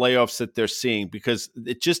kind of layoffs that they're seeing? Because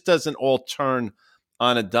it just doesn't all turn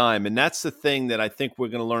on a dime. And that's the thing that I think we're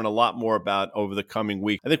going to learn a lot more about over the coming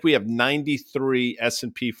week. I think we have 93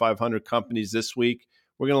 S&P 500 companies this week.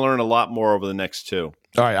 We're going to learn a lot more over the next two.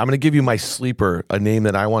 All right, I'm going to give you my sleeper, a name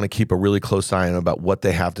that I want to keep a really close eye on about what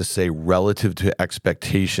they have to say relative to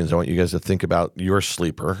expectations. I want you guys to think about your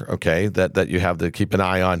sleeper, okay, that you have to keep an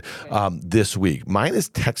eye on this week. Mine is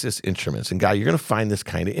Texas Instruments. And Guy, you're going to find this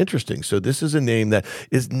kind of interesting. So this is a name that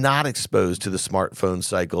is not exposed to the smartphone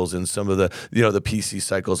cycles and some of the PC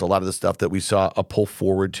cycles, a lot of the stuff that we saw a pull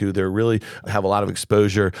forward to. They really have a lot of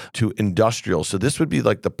exposure to industrial. So this would be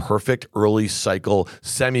like the perfect early cycle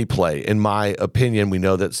semi play, in my opinion. We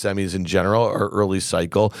know that semis in general are early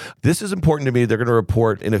cycle. This is important to me. They're going to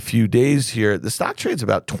report in a few days here. The stock trades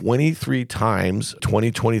about 23 times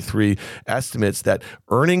 2023 estimates that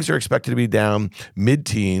earnings are expected to be down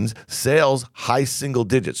mid-teens, sales high single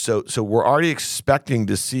digits. So we're already expecting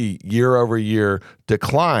to see year over year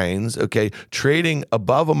declines, okay, trading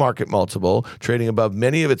above a market multiple, trading above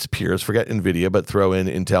many of its peers. Forget NVIDIA, but throw in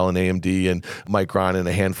Intel and AMD and Micron and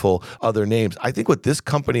a handful other names. I think what this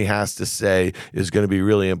company has to say is going to be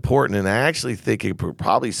really important, and I actually think it would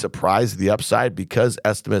probably surprise the upside because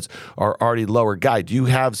estimates are already lower. Guy, do you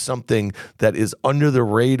have something that is under the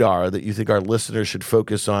radar that you think our listeners should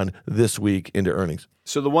focus on this week into earnings?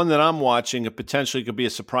 So the one that I'm watching, it potentially could be a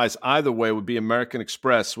surprise either way, would be American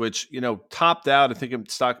Express, which, topped out. I think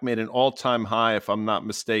stock made an all-time high, if I'm not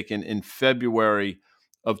mistaken, in February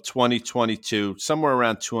of 2022, somewhere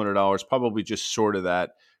around $200, probably just short of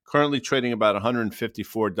that. Currently trading about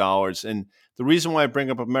 $154. And the reason why I bring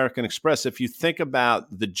up American Express, if you think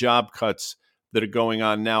about the job cuts that are going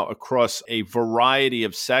on now across a variety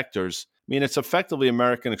of sectors, I mean, it's effectively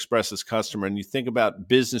American Express's customer. And you think about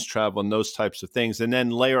business travel and those types of things, and then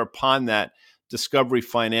layer upon that Discovery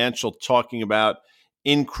Financial talking about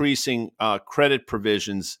increasing credit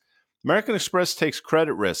provisions. American Express takes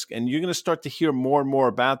credit risk, and you're going to start to hear more and more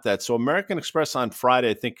about that. So American Express on Friday,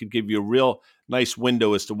 I think, could give you a real nice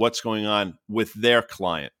window as to what's going on with their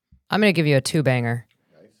client. I'm going to give you a two-banger.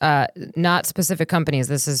 Not specific companies.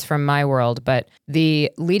 This is from my world, but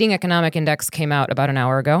the leading economic index came out about an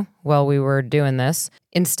hour ago while we were doing this.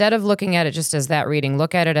 Instead of looking at it just as that reading,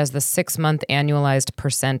 look at it as the 6-month annualized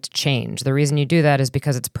percent change. The reason you do that is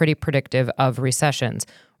because it's pretty predictive of recessions.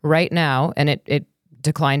 Right now, and it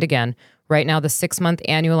declined again. Right now, the 6-month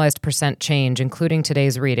annualized percent change, including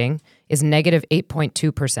today's reading, is negative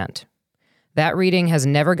 8.2%. That reading has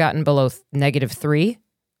never gotten below negative 3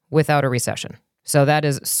 without a recession. So that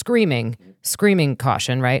is screaming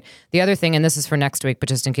caution, right? The other thing, and this is for next week, but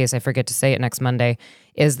just in case I forget to say it next Monday,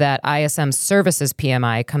 is that ISM Services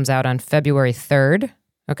PMI comes out on February 3rd.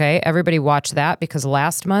 Okay, everybody watch that, because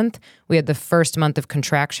last month we had the first month of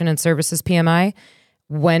contraction in Services PMI.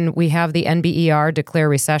 When we have the NBER declare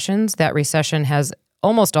recessions, that recession has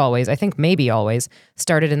almost always, I think maybe always,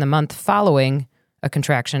 started in the month following a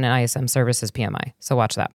contraction in ISM Services PMI. So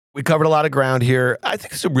watch that. We covered a lot of ground here. I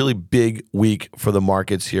think it's a really big week for the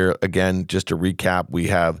markets here. Again, just to recap, we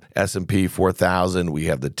have S&P 4,000. We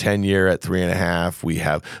have the 10-year at 3.5. We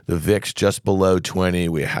have the VIX just below 20.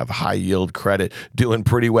 We have high yield credit doing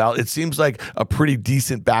pretty well. It seems like a pretty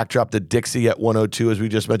decent backdrop. The Dixie at 102, as we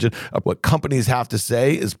just mentioned. What companies have to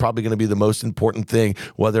say is probably going to be the most important thing,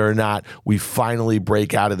 whether or not we finally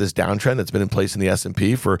break out of this downtrend that's been in place in the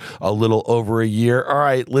S&P for a little over a year. All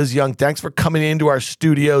right, Liz Young, thanks for coming into our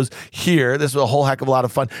studios here. This was a whole heck of a lot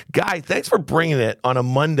of fun. Guy, thanks for bringing it on a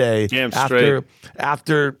Monday. Damn straight.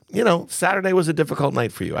 After Saturday was a difficult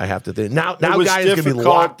night for you, I have to think. Now Guy is going to be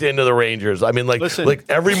locked into the Rangers. I mean, like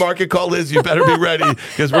every market call is, you better be ready,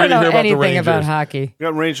 because we're going to hear about the Rangers. Anything about hockey. We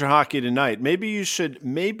got Ranger hockey tonight. Maybe you should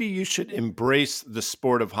embrace the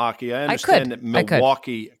sport of hockey. I understand that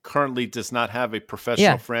Milwaukee currently does not have a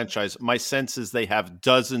professional franchise. My sense is they have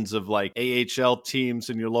dozens of like AHL teams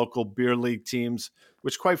and your local beer league teams,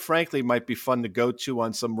 which quite frankly might be fun to go to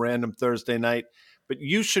on some random Thursday night. But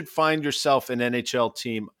you should find yourself an NHL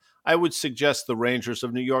team. I would suggest the Rangers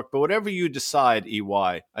of New York, but whatever you decide,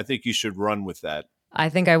 EY, I think you should run with that. I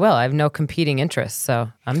think I will. I have no competing interests,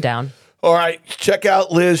 so I'm down. All right, check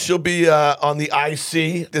out Liz. She'll be on the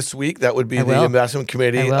IC this week. That would be the investment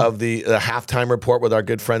committee of the halftime report with our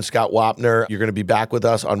good friend Scott Wapner. You're going to be back with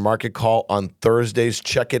us on Market Call on Thursdays.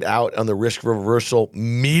 Check it out on the Risk Reversal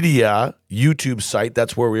Media YouTube site.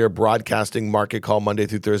 That's where we are broadcasting Market Call Monday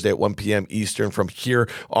through Thursday at 1 p.m. Eastern from here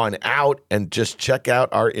on out. And just check out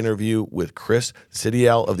our interview with Chris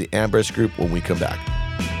Sidiel of the Ambrose Group when we come back.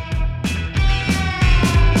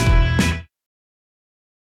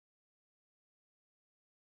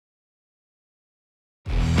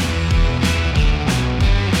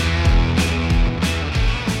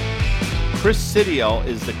 Chris Sidiel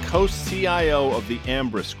is the co-CIO of the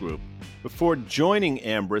Ambrose Group. Before joining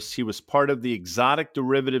Ambrose, he was part of the exotic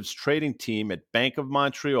derivatives trading team at Bank of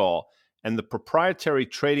Montreal and the proprietary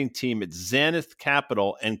trading team at Zenith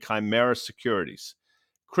Capital and Chimera Securities.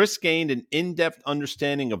 Chris gained an in-depth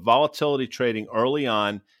understanding of volatility trading early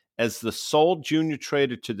on as the sole junior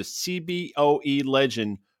trader to the CBOE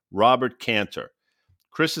legend Robert Cantor.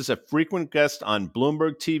 Chris is a frequent guest on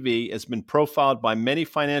Bloomberg TV, has been profiled by many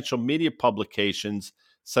financial media publications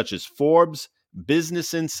such as Forbes,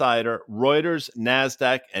 Business Insider, Reuters,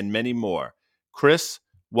 NASDAQ, and many more. Chris,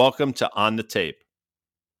 welcome to On the Tape.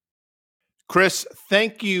 Chris,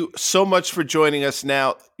 thank you so much for joining us.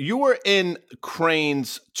 Now, you were in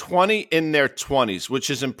Crane's 20 in their 20s, which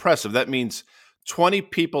is impressive. That means 20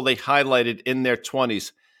 people they highlighted in their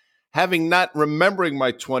 20s. Having not remembering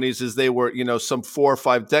my 20s as they were, some 4 or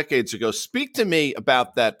 5 decades ago. Speak to me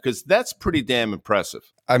about that, because that's pretty damn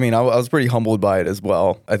impressive. I mean, I was pretty humbled by it as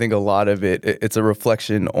well. I think a lot of it's a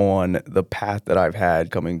reflection on the path that I've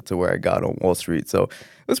had coming to where I got on Wall Street. So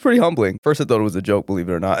it was pretty humbling. First, I thought it was a joke, believe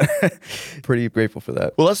it or not. Pretty grateful for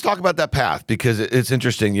that. Well, let's talk about that path, because it's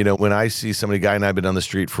interesting. When I see somebody, Guy and I have been on the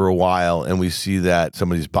street for a while, and we see that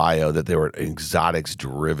somebody's bio that they were an exotics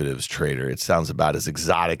derivatives trader. It sounds about as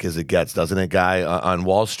exotic as it gets, doesn't it, Guy? On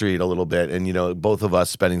Wall Street a little bit. And, both of us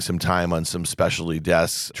spending some time on some specialty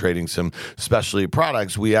desks, trading some specialty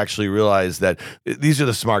products, we actually realize that these are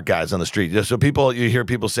the smart guys on the street. So you hear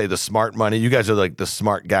people say the smart money. You guys are like the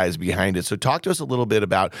smart guys behind it. So talk to us a little bit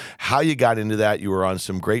about how you got into that. You were on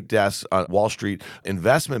some great desks on Wall Street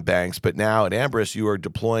investment banks, but now at Ambrose, you are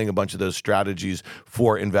deploying a bunch of those strategies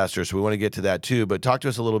for investors. So we want to get to that too. But talk to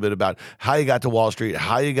us a little bit about how you got to Wall Street,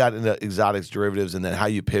 how you got into exotics derivatives, and then how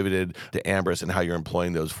you pivoted to Ambrose and how you're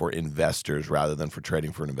employing those for investors rather than for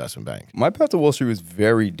trading for an investment bank. My path to Wall Street was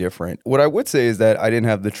very different. What I would say is that I didn't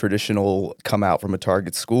have the traditional come out from a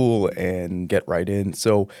target school and get right in.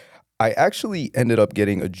 So I actually ended up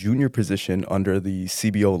getting a junior position under the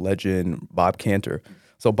CBO legend, Bob Cantor.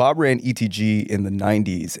 So Bob ran ETG in the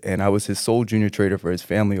 90s, and I was his sole junior trader for his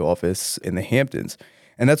family office in the Hamptons.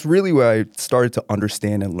 And that's really where I started to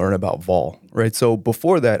understand and learn about vol, right? So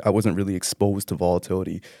before that, I wasn't really exposed to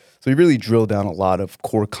volatility. So he really drilled down a lot of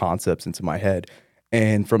core concepts into my head.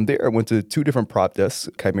 And from there, I went to 2 different prop desks,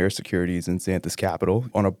 Chimera Securities and Xanthus Capital.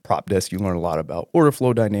 On a prop desk, you learn a lot about order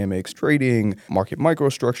flow dynamics, trading, market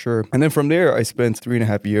microstructure. And then from there, I spent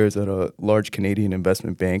 3.5 years at a large Canadian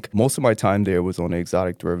investment bank. Most of my time there was on the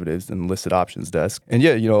exotic derivatives and listed options desk. And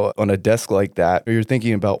yeah, on a desk like that, you're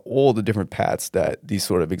thinking about all the different paths that these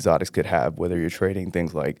sort of exotics could have, whether you're trading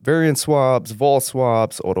things like variance swaps, vol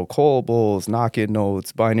swaps, auto callables, knock-in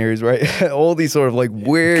notes, binaries, right? All these sort of like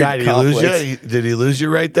weird God, did he lose you? Did he lose you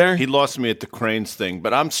right there? He lost me at the cranes thing,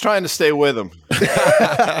 but I'm trying to stay with him.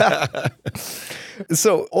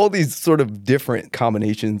 So all these sort of different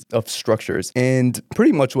combinations of structures. And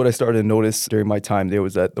pretty much what I started to notice during my time there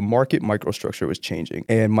was that the market microstructure was changing.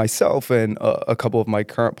 And myself and a couple of my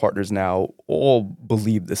current partners now all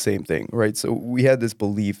believed the same thing, right? So we had this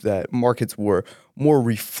belief that markets were more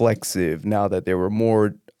reflexive now that there were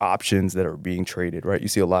more options that are being traded, right? You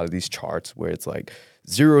see a lot of these charts where it's like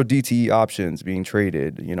 0 DTE options being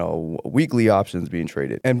traded, weekly options being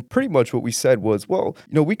traded. And pretty much what we said was, well,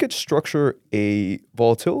 we could structure a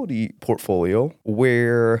volatility portfolio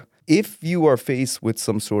where if you are faced with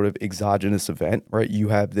some sort of exogenous event, right, you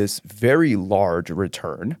have this very large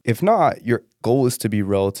return. If not, your goal is to be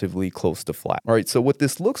relatively close to flat, right? So what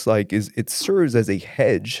this looks like is it serves as a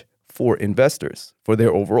hedge for investors, for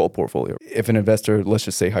their overall portfolio. If an investor, let's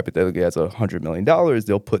just say hypothetically has $100 million,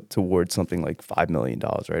 they'll put towards something like $5 million,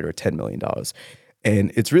 right, or $10 million.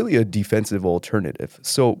 And it's really a defensive alternative.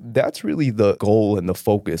 So that's really the goal and the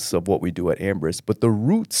focus of what we do at Ambrus. But the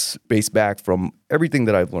roots base back from everything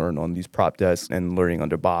that I've learned on these prop desks and learning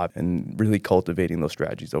under Bob and really cultivating those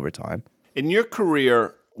strategies over time. In your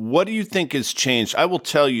career, what do you think has changed? I will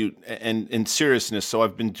tell you, and in seriousness, so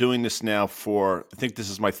I've been doing this now for, I think this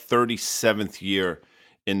is my 37th year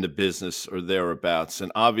in the business or thereabouts. And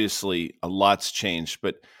obviously a lot's changed,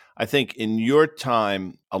 but I think in your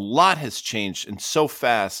time, a lot has changed and so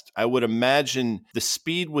fast. I would imagine the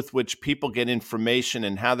speed with which people get information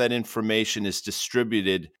and how that information is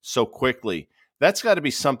distributed so quickly. That's got to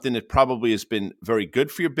be something that probably has been very good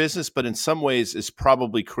for your business, but in some ways has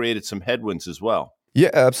probably created some headwinds as well.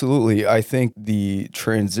 Yeah, absolutely. I think the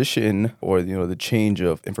transition or the change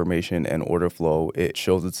of information and order flow, it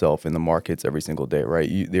shows itself in the markets every single day, right?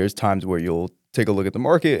 There's times where you'll take a look at the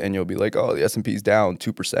market and you'll be like, oh, the S&P's down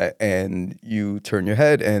 2%, and you turn your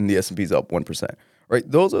head and the S&P's up 1%, right?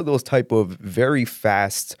 Those are those type of very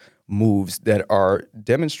fast moves that are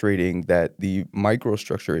demonstrating that the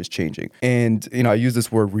microstructure is changing. And, I use this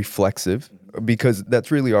word reflexive because that's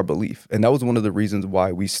really our belief. And that was one of the reasons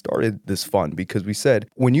why we started this fund, because we said,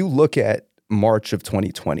 when you look at March of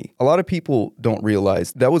 2020, a lot of people don't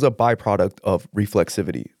realize that was a byproduct of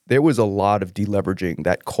reflexivity. There was a lot of deleveraging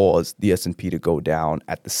that caused the S&P to go down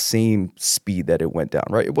at the same speed that it went down,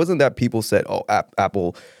 right? It wasn't that people said, oh,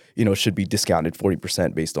 Apple should be discounted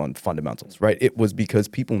 40% based on fundamentals, right? It was because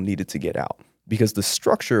people needed to get out because the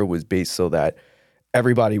structure was based so that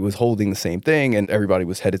everybody was holding the same thing and everybody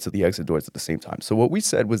was headed to the exit doors at the same time. So what we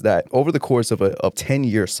said was that over the course of a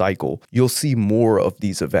 10-year cycle, you'll see more of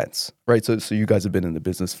these events, right? So you guys have been in the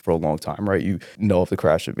business for a long time, right? You know of the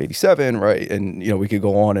crash of 87, right? And, we could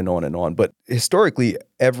go on and on and on. But historically,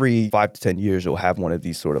 every 5 to 10 years, you'll have one of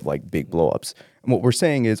these sort of like big blowups. And what we're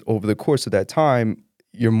saying is over the course of that time,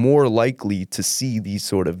 you're more likely to see these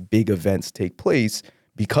sort of big events take place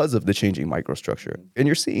because of the changing microstructure. And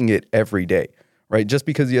you're seeing it every day, right? Just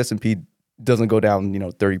because the S&P doesn't go down,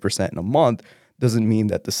 30% in a month doesn't mean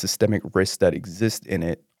that the systemic risks that exist in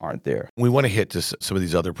it aren't there. We want to hit to some of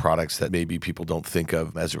these other products that maybe people don't think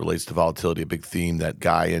of as it relates to volatility. A big theme that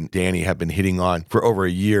Guy and Danny have been hitting on for over a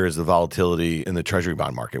year is the volatility in the treasury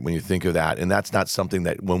bond market. When you think of that, and that's not something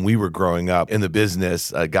that when we were growing up in the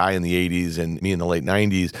business, a Guy in the 80s and me in the late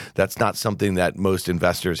 90s, that's not something that most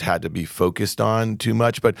investors had to be focused on too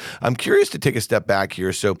much. But I'm curious to take a step back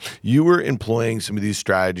here. So you were employing some of these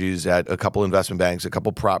strategies at a couple investment banks, a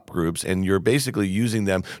couple prop groups, and you're basically using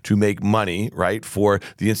them to make money, right, for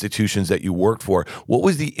the institutions that you work for. What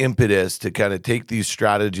was the impetus to kind of take these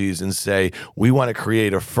strategies and say, we want to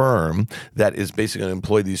create a firm that is basically going to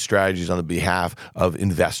employ these strategies on the behalf of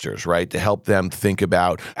investors, right, to help them think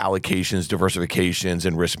about allocations, diversifications,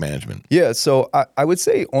 and risk management? Yeah, so I would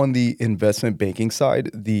say on the investment banking side,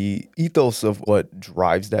 the ethos of what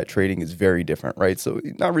drives that trading is very different, right? So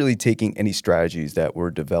not really taking any strategies that were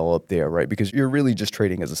developed there, right? Because you're really just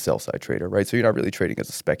trading as a sell-side trader, right? So you're not really trading as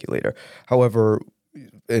a speculator. However,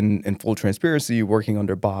 in full transparency, working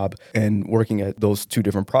under Bob and working at those 2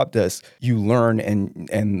 different prop desks, you learn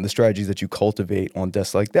and the strategies that you cultivate on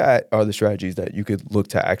desks like that are the strategies that you could look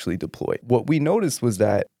to actually deploy. What we noticed was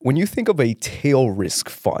that when you think of a tail risk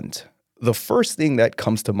fund, the first thing that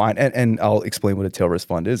comes to mind, and I'll explain what a tail risk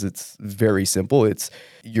fund is. It's very simple.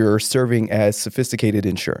 You're serving as sophisticated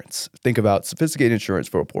insurance. Think about sophisticated insurance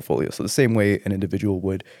for a portfolio. So the same way an individual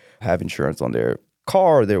would have insurance on their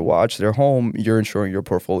car, their watch, their home, you're insuring your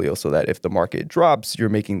portfolio so that if the market drops, you're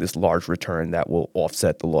making this large return that will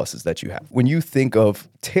offset the losses that you have. When you think of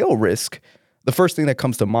tail risk, the first thing that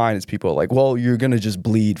comes to mind is people are like, well, you're going to just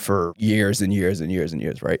bleed for years and years and years and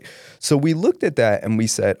years, right? So we looked at that and we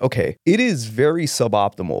said, okay, it is very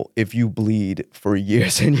suboptimal if you bleed for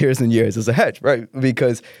years and years and years as a hedge, right?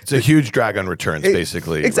 Because it's a huge drag on returns,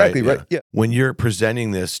 basically. Exactly, right? Yeah. When you're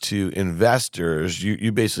presenting this to investors,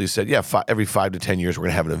 you basically said, every 5 to 10 years, we're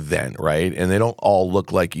going to have an event, right? And they don't all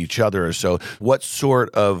look like each other. So what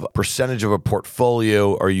sort of percentage of a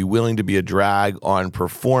portfolio are you willing to be a drag on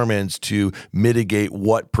performance to mitigate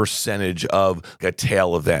what percentage of a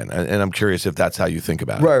tail event? And I'm curious if that's how you think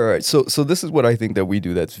about it. Right. So this is what I think that we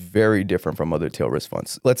do that's very different from other tail risk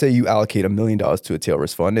funds. Let's say you allocate $1 million to a tail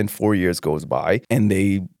risk fund and 4 years goes by and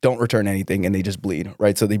they don't return anything and they just bleed,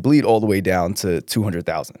 right? So they bleed all the way down to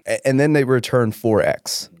 200,000 and then they return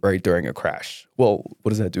 4x, right, during a crash. Well, what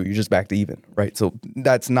does that do? You're just back to even, right? So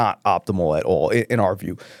that's not optimal at all in our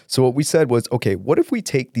view. So what we said was, okay, what if we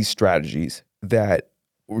take these strategies that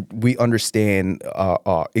we understand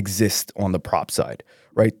exist on the prop side,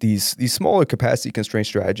 right? These smaller capacity constraint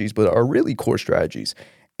strategies, but are really core strategies.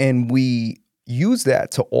 And we use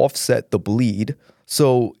that to offset the bleed.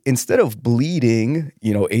 So instead of bleeding,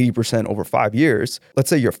 80% over 5 years, let's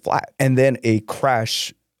say you're flat and then a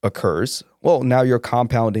crash occurs. Well, now you're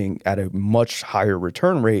compounding at a much higher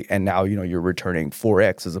return rate. And now, you're returning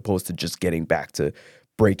 4x as opposed to just getting back to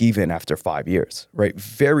break even after 5 years, right?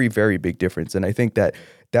 Very, very big difference. And I think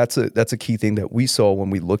that's a key thing that we saw when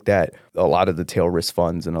we looked at a lot of the tail risk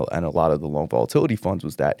funds and a lot of the long volatility funds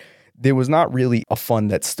was that there was not really a fund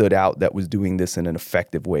that stood out that was doing this in an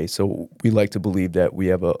effective way. So we like to believe that we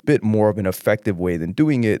have a bit more of an effective way than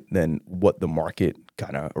doing it than what the market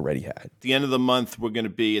kind of already had. At the end of the month, we're going to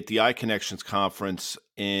be at the iConnections conference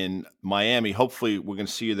in Miami. Hopefully, we're going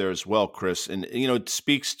to see you there as well, Chris. And, it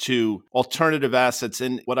speaks to alternative assets.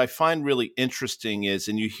 And what I find really interesting is,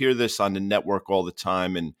 and you hear this on the network all the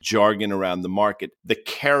time and jargon around the market, the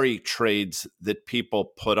carry trades that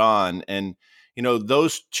people put on. And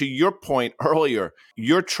those, to your point earlier,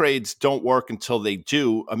 your trades don't work until they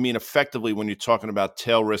do. I mean, effectively, when you're talking about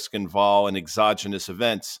tail risk and vol and exogenous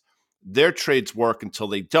events, their trades work until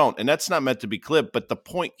they don't. And that's not meant to be glib. But the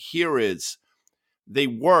point here is they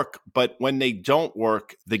work, but when they don't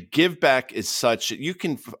work, the give back is such that you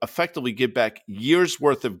can effectively give back years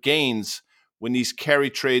worth of gains when these carry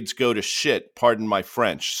trades go to shit, pardon my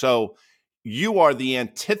French. So you are the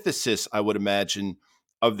antithesis, I would imagine,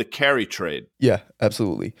 of the carry trade. Yeah,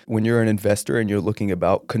 absolutely. When you're an investor and you're looking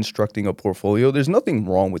about constructing a portfolio, there's nothing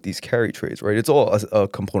wrong with these carry trades, right? It's all a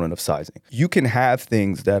component of sizing. You can have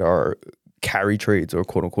things that are carry trades or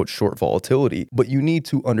quote unquote short volatility, but you need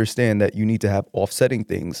to understand that you need to have offsetting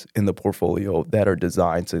things in the portfolio that are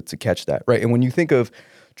designed to catch that, right? And when you think of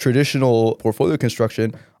traditional portfolio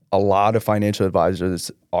construction, a lot of financial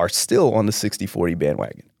advisors are still on the 60-40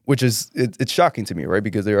 bandwagon, which is, it's shocking to me, right?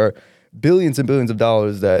 Because there are billions and billions of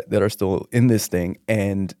dollars that are still in this thing.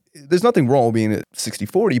 And there's nothing wrong with being at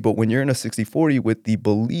 60-40, but when you're in a 60-40 with the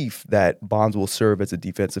belief that bonds will serve as a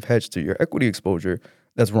defensive hedge to your equity exposure,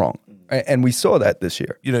 that's wrong. And we saw that this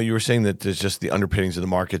year. You were saying that there's just the underpinnings of the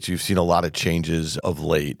markets. You've seen a lot of changes of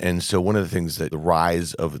late. And so one of the things that the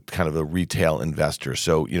rise of kind of a retail investor.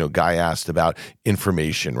 So, Guy asked about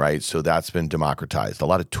information, right? So that's been democratized. A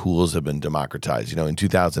lot of tools have been democratized. In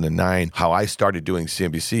 2009, how I started doing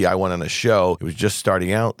CNBC, I went on a show. It was just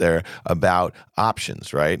starting out there about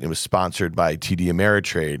options, right? It was sponsored by TD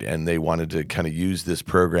Ameritrade, and they wanted to kind of use this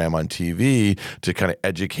program on TV to kind of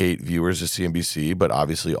educate viewers of CNBC, but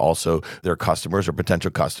obviously also their customers or potential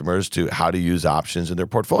customers to how to use options in their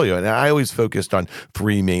portfolio. And I always focused on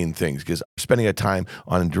three main things because spending a time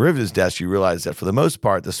on a derivatives desk, you realize that for the most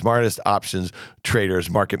part, the smartest options traders,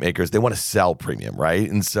 market makers, they want to sell premium, right?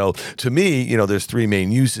 And so to me, there's three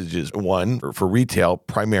main usages. One, for retail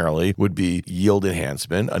primarily, would be yield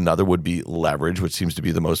enhancement. Another would be leverage, which seems to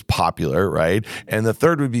be the most popular, right? And the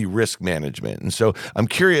third would be risk management. And so I'm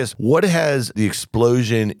curious, what has the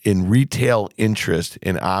explosion in retail interest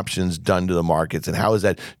in options options done to the markets, and how has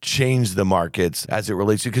that changed the markets as it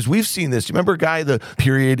relates to? Because we've seen this. You remember, Guy, the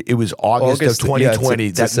period, it was August of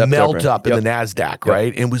 2020, that melt up in the NASDAQ,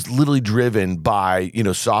 right? And was literally driven by,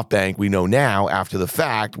 SoftBank. We know now, after the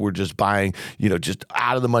fact, we're just buying, just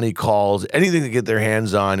out of the money calls, anything to get their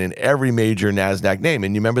hands on in every major NASDAQ name.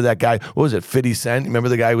 And you remember that guy, what was it, 50 Cent? You remember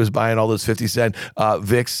the guy who was buying all those 50 Cent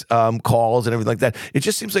VIX calls and everything like that? It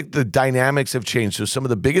just seems like the dynamics have changed. So some of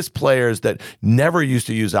the biggest players that never used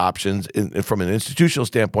to use options from an institutional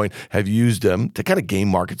standpoint have used them to kind of game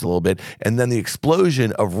markets a little bit. And then the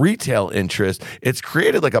explosion of retail interest, it's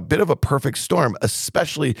created like a bit of a perfect storm,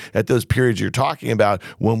 especially at those periods you're talking about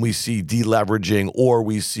when we see deleveraging or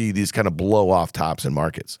we see these kind of blow off tops in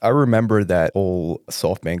markets. I remember that whole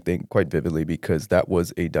SoftBank thing quite vividly because that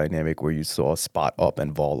was a dynamic where you saw spot up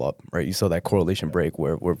and vol up, right? You saw that correlation break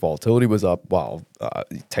where volatility was up while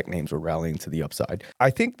tech names were rallying to the upside. I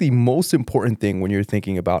think the most important thing when you're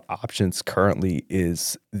thinking about options currently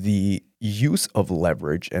is the use of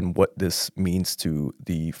leverage and what this means to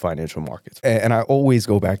the financial markets. And I always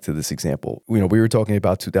go back to this example. We were talking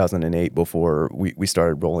about 2008 before we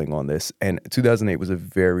started rolling on this. And 2008 was a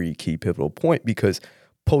very key pivotal point because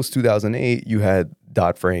post 2008, you had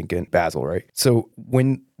Dodd-Frank and Basel, right? So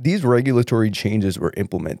when these regulatory changes were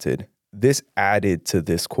implemented, this added to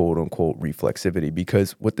this quote unquote reflexivity,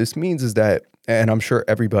 because what this means is that, and I'm sure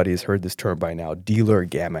everybody has heard this term by now, dealer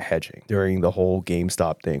gamma hedging. During the whole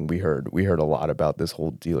GameStop thing, we heard a lot about this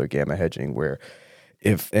whole dealer gamma hedging, where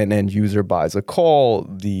if an end user buys a call,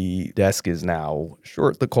 the desk is now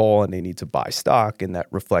short the call and they need to buy stock, and that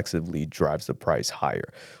reflexively drives the price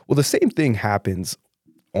higher. Well, the same thing happens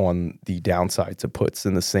on the downside to puts,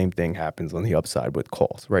 and the same thing happens on the upside with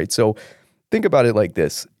calls, right? So think about it like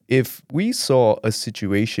this. If we saw a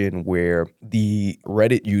situation where the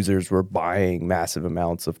Reddit users were buying massive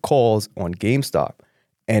amounts of calls on GameStop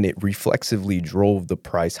and it reflexively drove the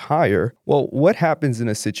price higher, well, what happens in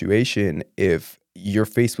a situation if you're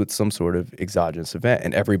faced with some sort of exogenous event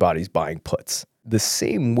and everybody's buying puts? The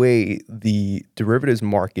same way the derivatives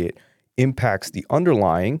market impacts the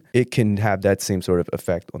underlying, it can have that same sort of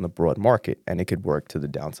effect on the broad market, and it could work to the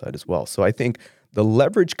downside as well. So I think the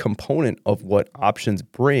leverage component of what options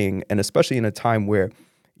bring, and especially in a time where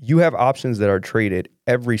you have options that are traded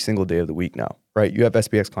every single day of the week now, right? You have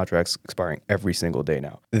SPX contracts expiring every single day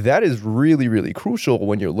now. That is really, really crucial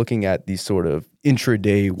when you're looking at these sort of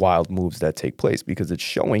intraday wild moves that take place, because it's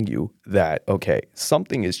showing you that, okay,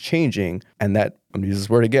 something is changing, and that, I'm going to use this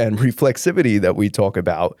word again, reflexivity that we talk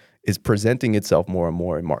about is presenting itself more and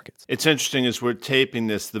more in markets. It's interesting, as we're taping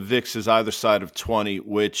this, the VIX is either side of 20,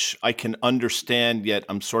 which I can understand, yet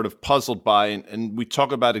I'm sort of puzzled by. And we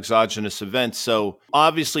talk about exogenous events. So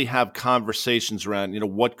obviously have conversations around,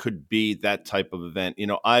 what could be that type of event.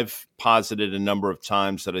 I've posited a number of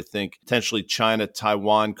times that I think potentially China,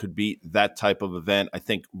 Taiwan could be that type of event. I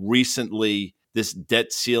think recently this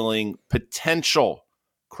debt ceiling potential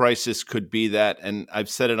crisis could be that. And I've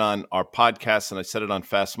said it on our podcast and I said it on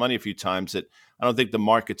Fast Money a few times that I don't think the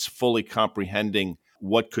market's fully comprehending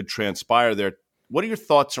what could transpire there. What are your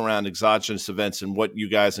thoughts around exogenous events and what you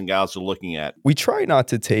guys and gals are looking at? We try not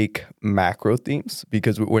to take macro themes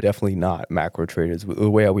because we're definitely not macro traders. The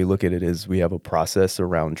way we look at it is we have a process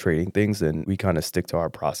around trading things, and we kind of stick to our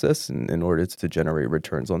process in order to generate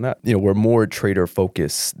returns on that. We're more trader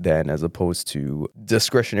focused than as opposed to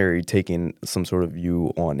discretionary, taking some sort of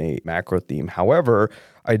view on a macro theme. However,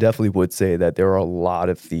 I definitely would say that there are a lot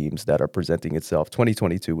of themes that are presenting itself.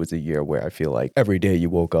 2022 was a year where I feel like every day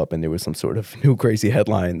you woke up and there was some sort of new crazy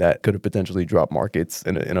headline that could have potentially dropped markets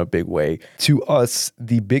in a big way. To us,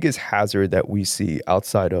 the biggest hazard that we see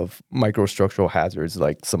outside of microstructural hazards,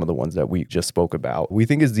 like some of the ones that we just spoke about, we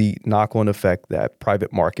think is the knock-on effect that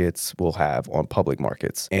private markets will have on public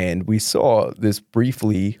markets. And we saw this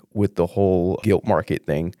briefly with the whole gilt market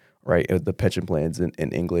thing, right? The pension plans in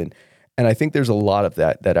England. And I think there's a lot of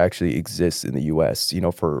that actually exists in the US.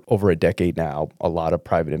 For over a decade now, a lot of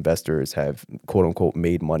private investors have, quote unquote,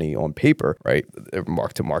 made money on paper, right?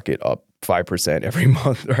 Mark to market up 5% every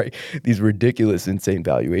month, right? These ridiculous, insane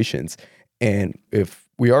valuations. And if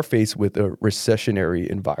we are faced with a recessionary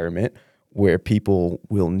environment where people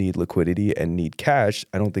will need liquidity and need cash,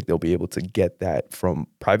 I don't think they'll be able to get that from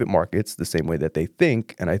private markets the same way that they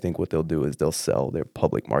think. And I think what they'll do is they'll sell their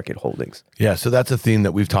public market holdings. Yeah, so that's a theme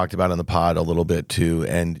that we've talked about on the pod a little bit too.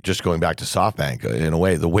 And just going back to SoftBank, in a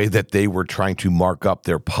way, the way that they were trying to mark up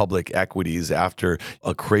their public equities after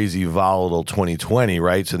a crazy volatile 2020,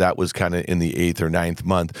 right? So that was kind of in the 8th or 9th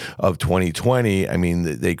month of 2020. I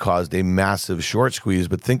mean, they caused a massive short squeeze.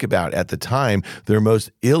 But think about, at the time, their most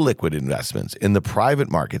illiquid investment investments in the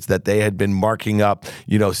private markets that they had been marking up,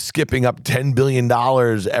 skipping up $10 billion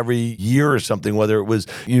every year or something, whether it was,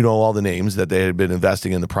 all the names that they had been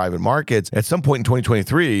investing in the private markets. At some point in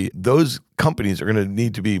 2023, those companies are going to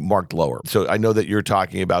need to be marked lower. So I know that you're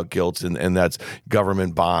talking about gilts, and that's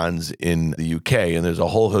government bonds in the UK. And there's a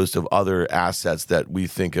whole host of other assets that we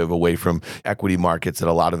think of away from equity markets that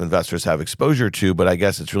a lot of investors have exposure to. But I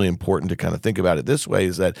guess it's really important to kind of think about it this way,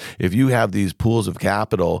 is that if you have these pools of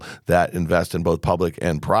capital that invest in both public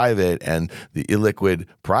and private, and the illiquid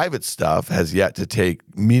private stuff has yet to take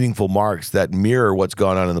meaningful marks that mirror what's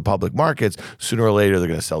going on in the public markets, sooner or later they're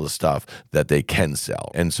going to sell the stuff that they can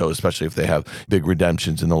sell. And so especially if they have big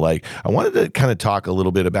redemptions and the like. I wanted to kind of talk a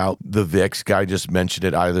little bit about the VIX. Guy just mentioned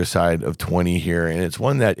it, either side of 20 here. And it's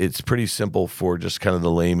one that it's pretty simple for just kind of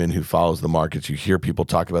the layman who follows the markets. You hear people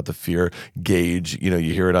talk about the fear gauge. You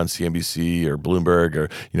hear it on CNBC or Bloomberg,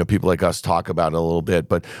 or, people like us talk about it a little bit.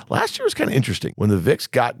 But last year was kind of interesting. When the VIX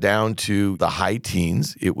got down to the high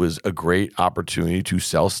teens, it was a great opportunity to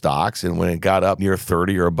sell stocks. And when it got up near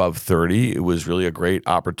 30 or above 30, it was really a great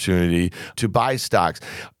opportunity to buy stocks.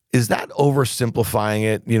 Is that oversimplifying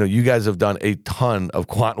it? You guys have done a ton of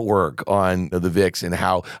quant work on the VIX and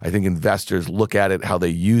how I think investors look at it, how they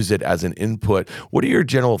use it as an input. What are your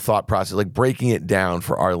general thought process, like breaking it down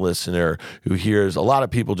for our listener who hears a lot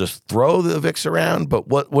of people just throw the VIX around, but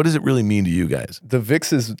what does it really mean to you guys? The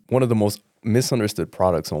VIX is one of the most misunderstood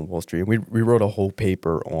products on Wall Street. We wrote a whole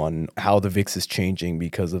paper on how the VIX is changing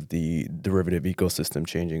because of the derivative ecosystem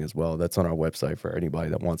changing as well. That's on our website for anybody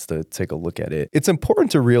that wants to take a look at it. It's important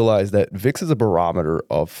to realize that VIX is a barometer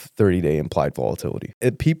of 30-day implied volatility.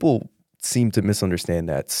 People seem to misunderstand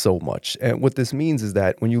that so much. And what this means is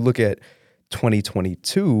that when you look at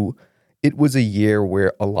 2022, it was a year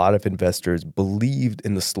where a lot of investors believed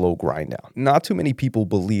in the slow grind down. Not too many people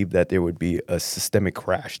believed that there would be a systemic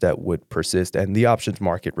crash that would persist, and the options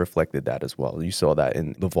market reflected that as well. You saw that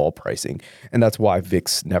in the vol pricing, and that's why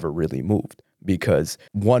VIX never really moved, because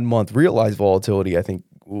 1 month realized volatility, I think,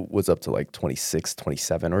 was up to like 26,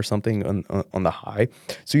 27 or something on the high.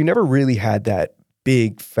 So you never really had that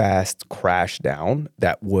big, fast crash down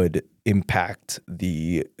that would impact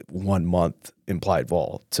the 1 month implied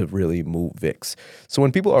vol to really move VIX. So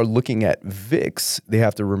when people are looking at VIX, they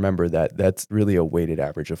have to remember that that's really a weighted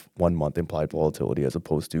average of 1 month implied volatility as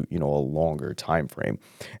opposed to, a longer time frame.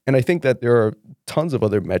 And I think that there are tons of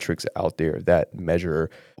other metrics out there that measure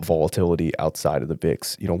volatility outside of the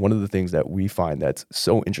VIX. One of the things that we find that's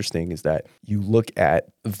so interesting is that you look at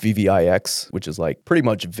VVIX, which is like pretty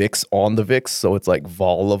much VIX on the VIX. So it's like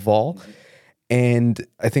vol of vol. And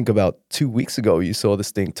I think about 2 weeks ago, you saw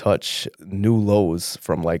this thing touch new lows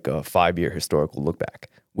from like a 5-year historical look back,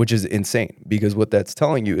 which is insane, because what that's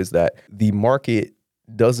telling you is that the market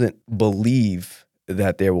doesn't believe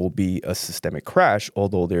that there will be a systemic crash,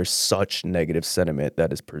 although there's such negative sentiment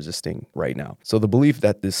that is persisting right now. So the belief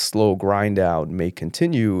that this slow grind down may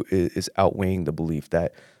continue is outweighing the belief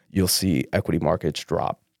that you'll see equity markets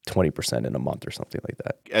drop 20% in a month or something like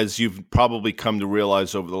that. As you've probably come to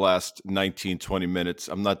realize over the last 19, 20 minutes,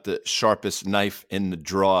 I'm not the sharpest knife in the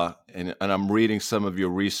drawer, and I'm reading some of your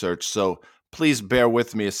research. So please bear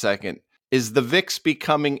with me a second. Is the VIX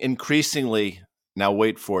becoming increasingly, now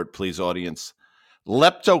wait for it, please, audience,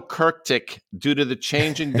 leptocurtic due to the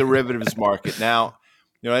changing derivatives market? Now,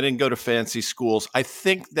 I didn't go to fancy schools. I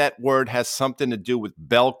think that word has something to do with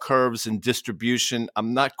bell curves and distribution.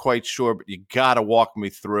 I'm not quite sure, but you got to walk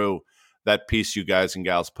me through that piece you guys and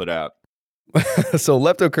gals put out. So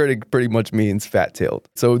leptocurtic pretty much means fat-tailed.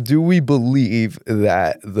 So do we believe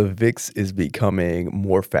that the VIX is becoming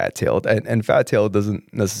more fat-tailed? And fat-tailed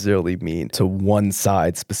doesn't necessarily mean to one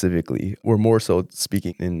side specifically. We're more so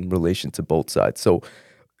speaking in relation to both sides. So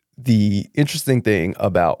the interesting thing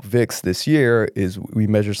about VIX this year is we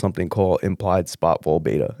measure something called implied spot vol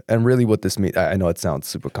beta. And really what this means, I know it sounds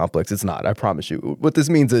super complex. It's not, I promise you. What this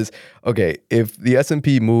means is, okay, if the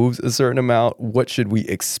S&P moves a certain amount, what should we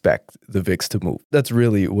expect the VIX to move? That's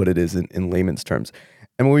really what it is in layman's terms.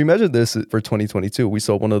 And when we measured this for 2022, we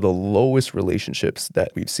saw one of the lowest relationships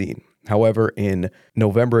that we've seen. However, in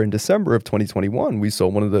November and December of 2021, we saw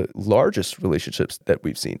one of the largest relationships that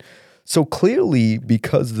we've seen. So clearly,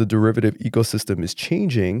 because the derivative ecosystem is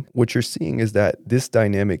changing, what you're seeing is that this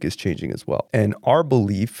dynamic is changing as well. And our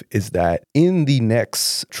belief is that in the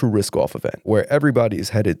next true risk-off event, where everybody is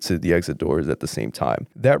headed to the exit doors at the same time,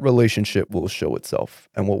 that relationship will show itself.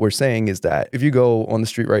 And what we're saying is that if you go on the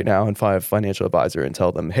street right now and find a financial advisor and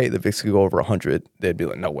tell them, hey, the VIX could go over 100, they'd be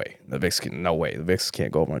like, no way, the VIX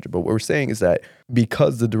can't go over 100. But what we're saying is that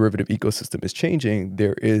because the derivative ecosystem is changing,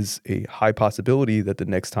 there is a high possibility that the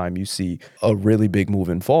next time you see a really big move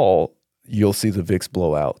in vol, you'll see the VIX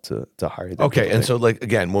blow out to higher. Okay, and so like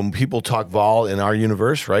again, when people talk vol in our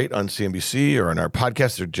universe, right, on CNBC or on our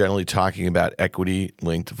podcast, they're generally talking about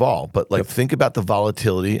equity-linked vol. But like think about the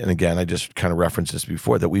volatility, and again, I just kind of referenced this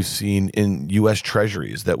before, that we've seen in U.S.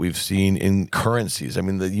 Treasuries, that we've seen in currencies. I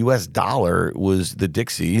mean, the U.S. dollar was the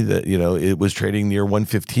Dixie, that it was trading near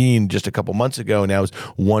 115 just a couple months ago, and now it's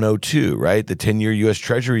 102, right? The 10-year U.S.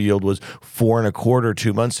 Treasury yield was 4.25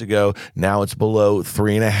 2 months ago. Now it's below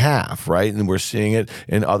 3.5, right? And we're seeing it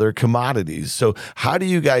in other commodities. So how do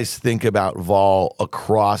you guys think about vol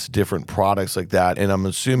across different products like that? And I'm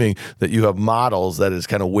assuming that you have models that is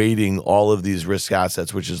kind of weighting all of these risk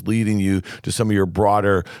assets, which is leading you to some of your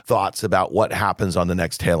broader thoughts about what happens on the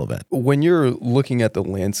next tail event. When you're looking at the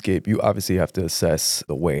landscape, you obviously have to assess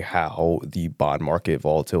the way how the bond market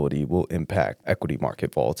volatility will impact equity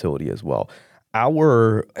market volatility as well.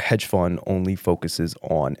 Our hedge fund only focuses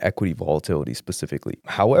on equity volatility specifically.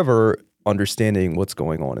 However, understanding what's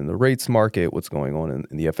going on in the rates market, what's going on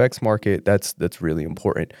in the FX market, that's really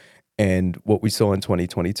important. And what we saw in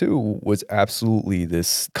 2022 was absolutely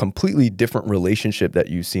this completely different relationship that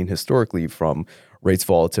you've seen historically from rates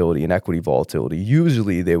volatility and equity volatility.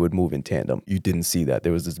 Usually they would move in tandem. You didn't see that.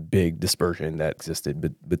 There was this big dispersion that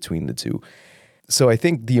existed between the two. So I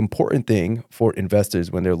think the important thing for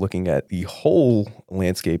investors when they're looking at the whole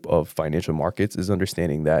landscape of financial markets is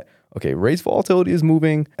understanding that, okay, rates volatility is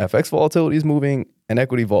moving, FX volatility is moving, and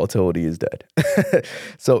equity volatility is dead.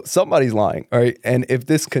 So somebody's lying, all right? And if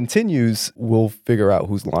this continues, we'll figure out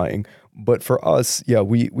who's lying. But for us,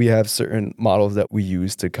 we have certain models that we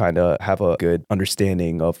use to kind of have a good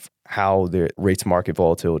understanding of how the rates market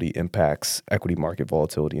volatility impacts equity market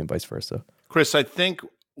volatility and vice versa. Chris, I think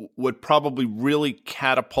what probably really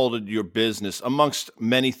catapulted your business, amongst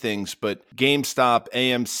many things, but GameStop,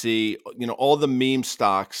 AMC, all the meme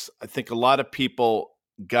stocks, I think a lot of people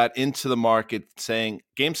got into the market saying,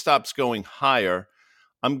 GameStop's going higher,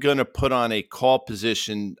 I'm going to put on a call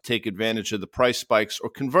position, take advantage of the price spikes, or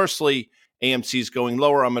conversely, AMC's going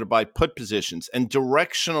lower, I'm going to buy put positions. And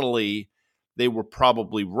directionally, they were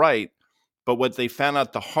probably right. But what they found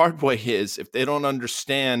out the hard way is if they don't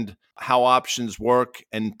understand how options work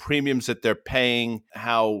and premiums that they're paying,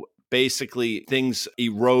 how basically things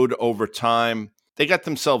erode over time, they got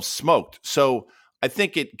themselves smoked. So I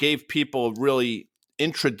think it gave people a really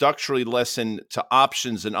introductory lesson to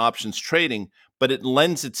options and options trading, but it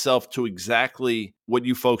lends itself to exactly what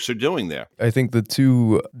you folks are doing there. I think the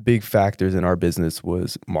two big factors in our business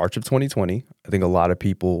was March of 2020. I think a lot of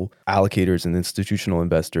people, allocators and institutional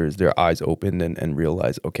investors, their eyes opened and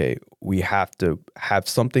realized, okay, we have to have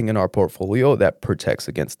something in our portfolio that protects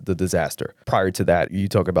against the disaster. Prior to that, you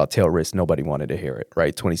talk about tail risk, nobody wanted to hear it,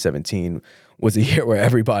 right? 2017 was a year where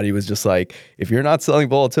everybody was just like, if you're not selling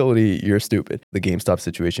volatility, you're stupid. The GameStop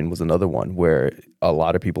situation was another one where a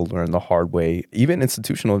lot of people learned the hard way, even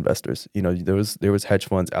institutional investors. There was hedge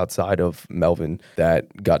funds outside of Melvin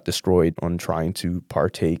that got destroyed on trying to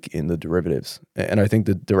partake in the derivatives. And I think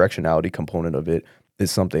the directionality component of it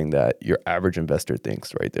is something that your average investor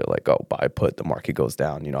thinks, right? They're like, oh, buy a put, the market goes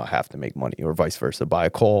down, I have to make money, or vice versa. Buy a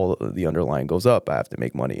call, the underlying goes up, I have to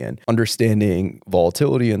make money. And understanding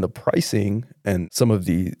volatility and the pricing and some of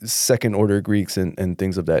the second order Greeks and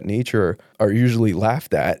things of that nature are usually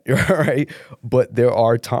laughed at, right? But there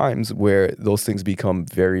are times where those things become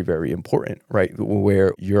very, very important, right?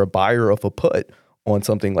 Where you're a buyer of a put on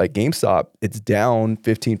something like GameStop, it's down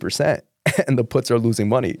 15%. And the puts are losing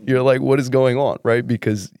money. You're like, what is going on, right?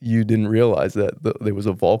 Because you didn't realize that there was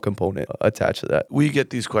a vol component attached to that. We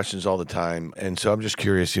get these questions all the time. And so I'm just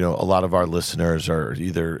curious, a lot of our listeners are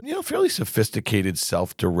either, fairly sophisticated,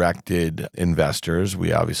 self-directed investors.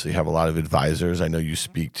 We obviously have a lot of advisors. I know you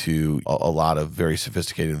speak to a lot of very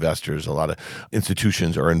sophisticated investors. A lot of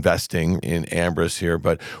institutions are investing in Ambrus here.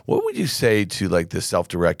 But what would you say to like the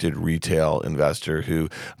self-directed retail investor who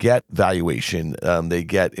get valuation, they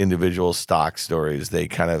get individual stock stories, they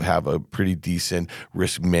kind of have a pretty decent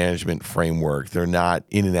risk management framework. They're not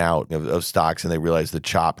in and out of stocks, and they realize the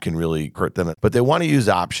chop can really hurt them. But they want to use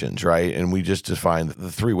options, right? And we just defined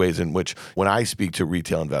the three ways in which, when I speak to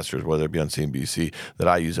retail investors, whether it be on CNBC, that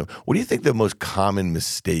I use them. What do you think the most common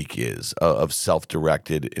mistake is of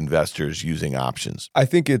self-directed investors using options? I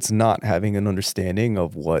think it's not having an understanding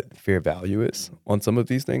of what fair value is on some of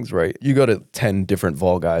these things, right? You go to 10 different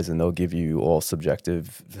vol guys and they'll give you all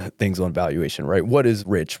subjective things on valuation, right? What is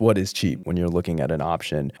rich? What is cheap when you're looking at an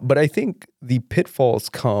option? But I think the pitfalls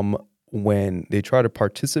come when they try to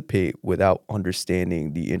participate without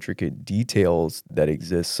understanding the intricate details that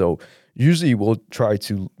exist. So usually we'll try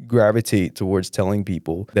to gravitate towards telling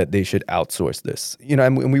people that they should outsource this.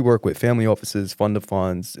 And we work with family offices, fund of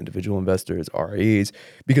funds, individual investors, RIAs,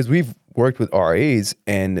 because we've worked with RIAs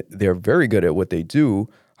and they're very good at what they do.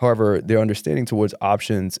 However, their understanding towards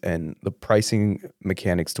options and the pricing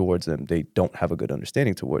mechanics towards them, they don't have a good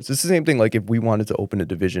understanding towards. It's the same thing like if we wanted to open a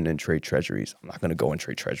division and trade treasuries. I'm not going to go and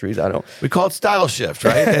trade treasuries. We call it style shift,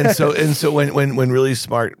 right? and so when really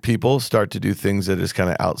smart people start to do things that is kind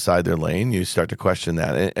of outside their lane, you start to question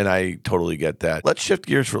that. And I totally get that. Let's shift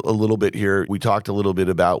gears for a little bit here. We talked a little bit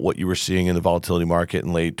about what you were seeing in the volatility market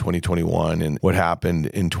in late 2021 and what happened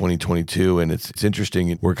in 2022. And it's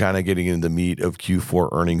interesting. We're kind of getting into the meat of Q4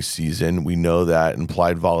 earnings season. We know that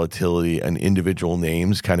implied volatility and individual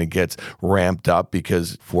names kind of gets ramped up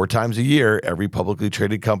because 4 times a year, every publicly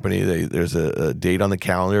traded company, there's a date on the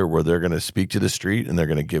calendar where they're going to speak to the street and they're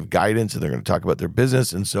going to give guidance and they're going to talk about their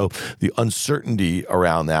business. And so the uncertainty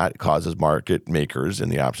around that causes market makers in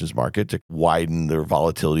the options market to widen their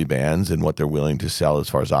volatility bands and what they're willing to sell as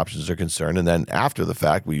far as options are concerned. And then after the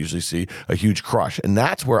fact, we usually see a huge crush. And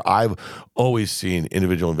that's where I've always seen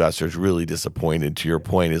individual investors really disappointed, to your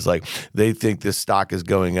point, is like they think this stock is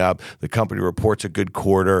going up. The company reports a good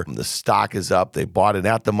quarter. The stock is up. They bought it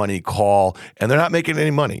at the money call and they're not making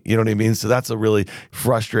any money. You know what I mean? So that's a really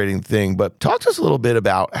frustrating thing. But talk to us a little bit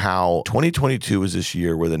about how 2022 was this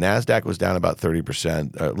year where the NASDAQ was down about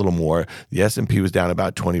 30%, a little more. The S&P was down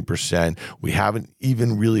about 20%. We haven't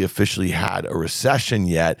even really officially had a recession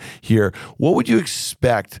yet here. What would you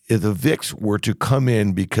expect if the VIX were to come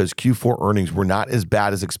in because Q4 earnings were not as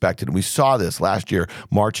bad as expected? We saw this last year,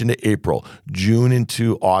 March into April, June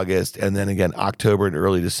into August, and then again, October and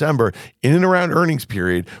early December. In and around earnings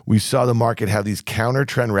period, we saw the market have these counter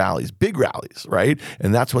trend rallies, big rallies, right?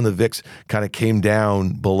 And that's when the VIX kind of came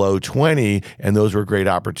down below 20, and those were great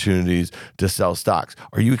opportunities to sell stocks.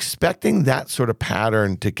 Are you expecting that sort of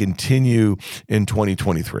pattern to continue in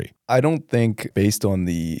 2023? I don't think, based on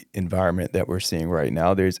the environment that we're seeing right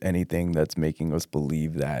now, there's anything that's making us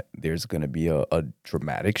believe that there's going to be a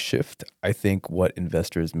dramatic shift. I think what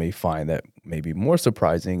investors may find that may be more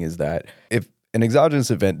surprising is that if an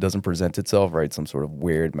exogenous event doesn't present itself, right, some sort of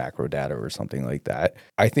weird macro data or something like that,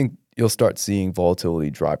 I think you'll start seeing volatility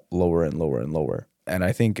drop lower and lower and lower. And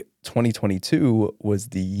I think 2022 was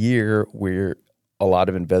the year where a lot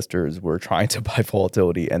of investors were trying to buy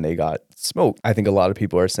volatility and they got smoked. I think a lot of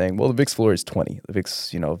people are saying, well, the VIX floor is 20. The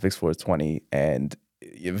VIX, VIX floor is 20, and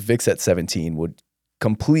VIX at 17 would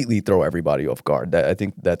completely throw everybody off guard. I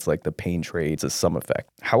think that's like the pain trades, a sum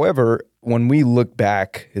effect. However, when we look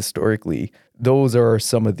back historically, those are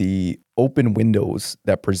some of the open windows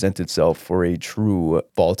that present itself for a true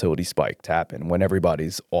volatility spike to happen when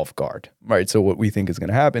everybody's off guard, right? So what we think is going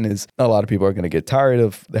to happen is a lot of people are going to get tired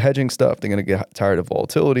of the hedging stuff. They're going to get tired of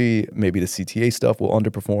volatility. Maybe the CTA stuff will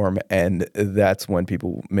underperform. And that's when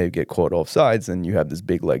people may get caught off sides and you have this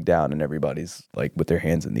big leg down and everybody's like with their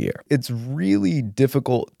hands in the air. It's really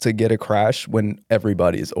difficult to get a crash when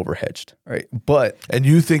everybody is overhedged, right? And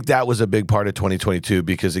you think that was a big part of 2022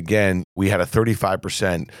 because, again, we had a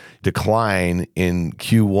 35% decline in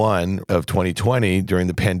Q1 of 2020 during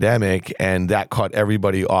the pandemic, and that caught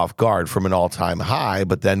everybody off guard from an all-time high.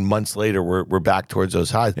 But then months later, we're back towards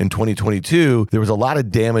those highs. In 2022, there was a lot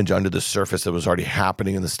of damage under the surface that was already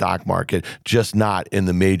happening in the stock market, just not in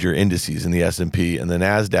the major indices, in the S&P and the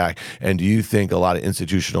NASDAQ. And do you think a lot of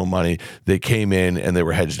institutional money, they came in and they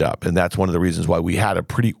were hedged up? And that's one of the reasons why we had a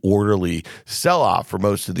pretty orderly sell-off for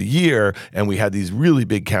most of the year, and we had these really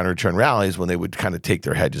big counter-trend rallies when they would kind of take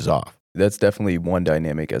their hedges off. That's definitely one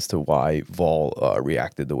dynamic as to why vol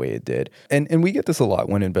reacted the way it did. And we get this a lot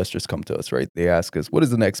when investors come to us, right? They ask us, what is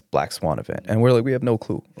the next black swan event? And we're like, we have no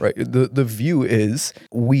clue, right? The view is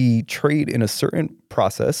we trade in a certain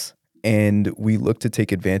process and we look to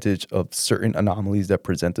take advantage of certain anomalies that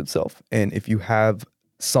present itself. And if you have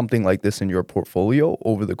something like this in your portfolio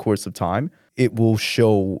over the course of time, it will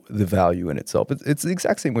show the value in itself. It's the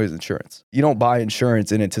exact same way as insurance. You don't buy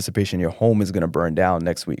insurance in anticipation your home is going to burn down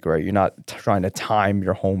next week, right? You're not trying to time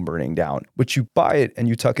your home burning down, but you buy it and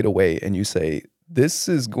you tuck it away and you say, this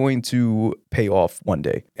is going to pay off one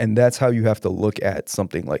day. And that's how you have to look at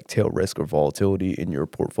something like tail risk or volatility in your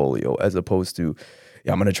portfolio, as opposed to,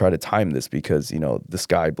 I'm going to try to time this because, this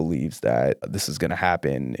guy believes that this is going to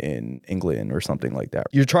happen in England or something like that.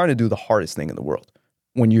 You're trying to do the hardest thing in the world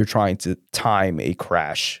when you're trying to time a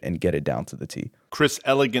crash and get it down to the T. Chris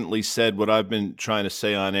elegantly said what I've been trying to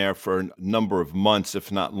say on air for a number of months,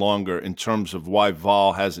 if not longer, in terms of why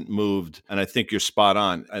vol hasn't moved. And I think you're spot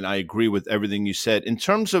on. And I agree with everything you said. In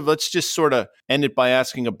terms of, let's just sort of end it by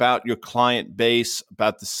asking about your client base,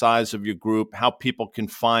 about the size of your group, how people can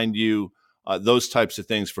find you, those types of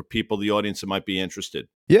things for people, the audience that might be interested.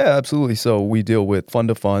 Yeah, absolutely. So we deal with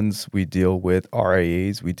fund of funds, we deal with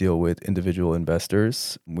RIAs, we deal with individual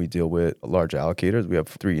investors, we deal with large allocators. We have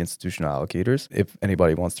 3 institutional allocators. If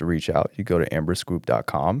anybody wants to reach out, you go to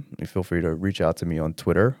ambersgroup.com. You feel free to reach out to me on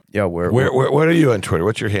Twitter. Yeah, where are you on Twitter?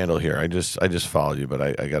 What's your handle here? I just followed you, but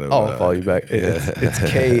I got to. I'll follow you back. It's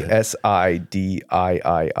KSIDIII.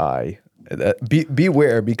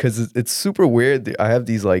 Beware, because it's super weird. I have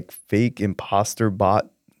these like fake imposter bot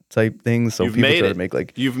type things. So people try to make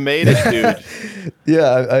like you've made it, dude.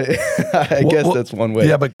 Yeah, I guess that's one way.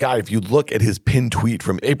 Yeah, but guy, if you look at his pinned tweet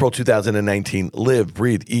from April 2019, live,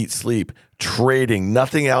 breathe, eat, sleep, trading,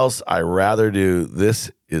 nothing else I rather do.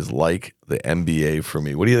 This is like the NBA for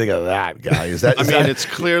me. What do you think of that, guy? It's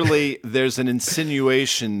clearly there's an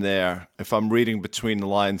insinuation there. If I'm reading between the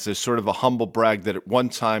lines, there's sort of a humble brag that at one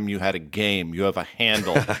time you had a game, you have a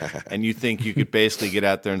handle, and you think you could basically get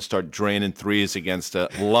out there and start draining threes against a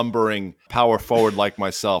lumbering power forward like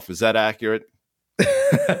myself. Is that accurate?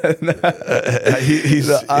 I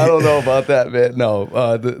don't know about that, man. No,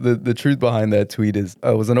 the truth behind that tweet is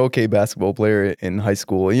I was an okay basketball player in high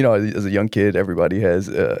school. You know, as a young kid, everybody has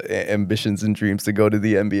ambitions and dreams to go to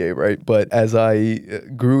the NBA, right? But as I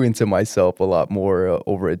grew into myself a lot more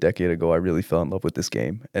over a decade ago, I really fell in love with this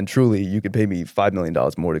game. And truly, you could pay me $5 million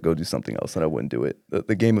more to go do something else, and I wouldn't do it.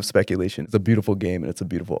 The game of speculation is a beautiful game, and it's a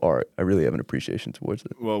beautiful art. I really have an appreciation towards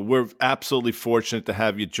it. Well, we're absolutely fortunate to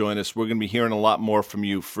have you join us. We're going to be hearing a lot more from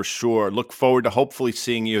you for sure. Look forward to hopefully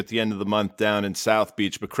seeing you at the end of the month down in South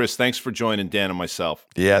Beach. But Chris, thanks for joining Dan and myself.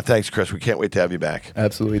 Yeah, thanks, Chris. We can't wait to have you back.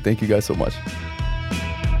 Absolutely. Thank you guys so much.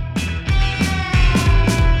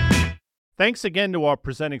 Thanks again to our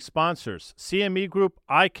presenting sponsors, CME Group,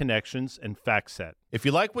 iConnections, and FactSet. If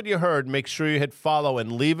you like what you heard, make sure you hit follow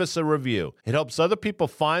and leave us a review. It helps other people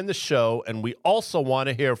find the show, and we also want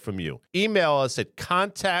to hear from you. Email us at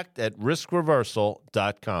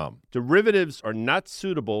contact@riskreversal.com. Derivatives are not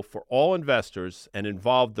suitable for all investors and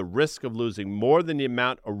involve the risk of losing more than the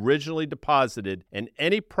amount originally deposited and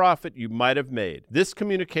any profit you might have made. This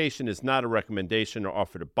communication is not a recommendation or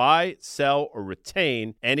offer to buy, sell, or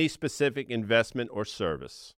retain any specific investment or service.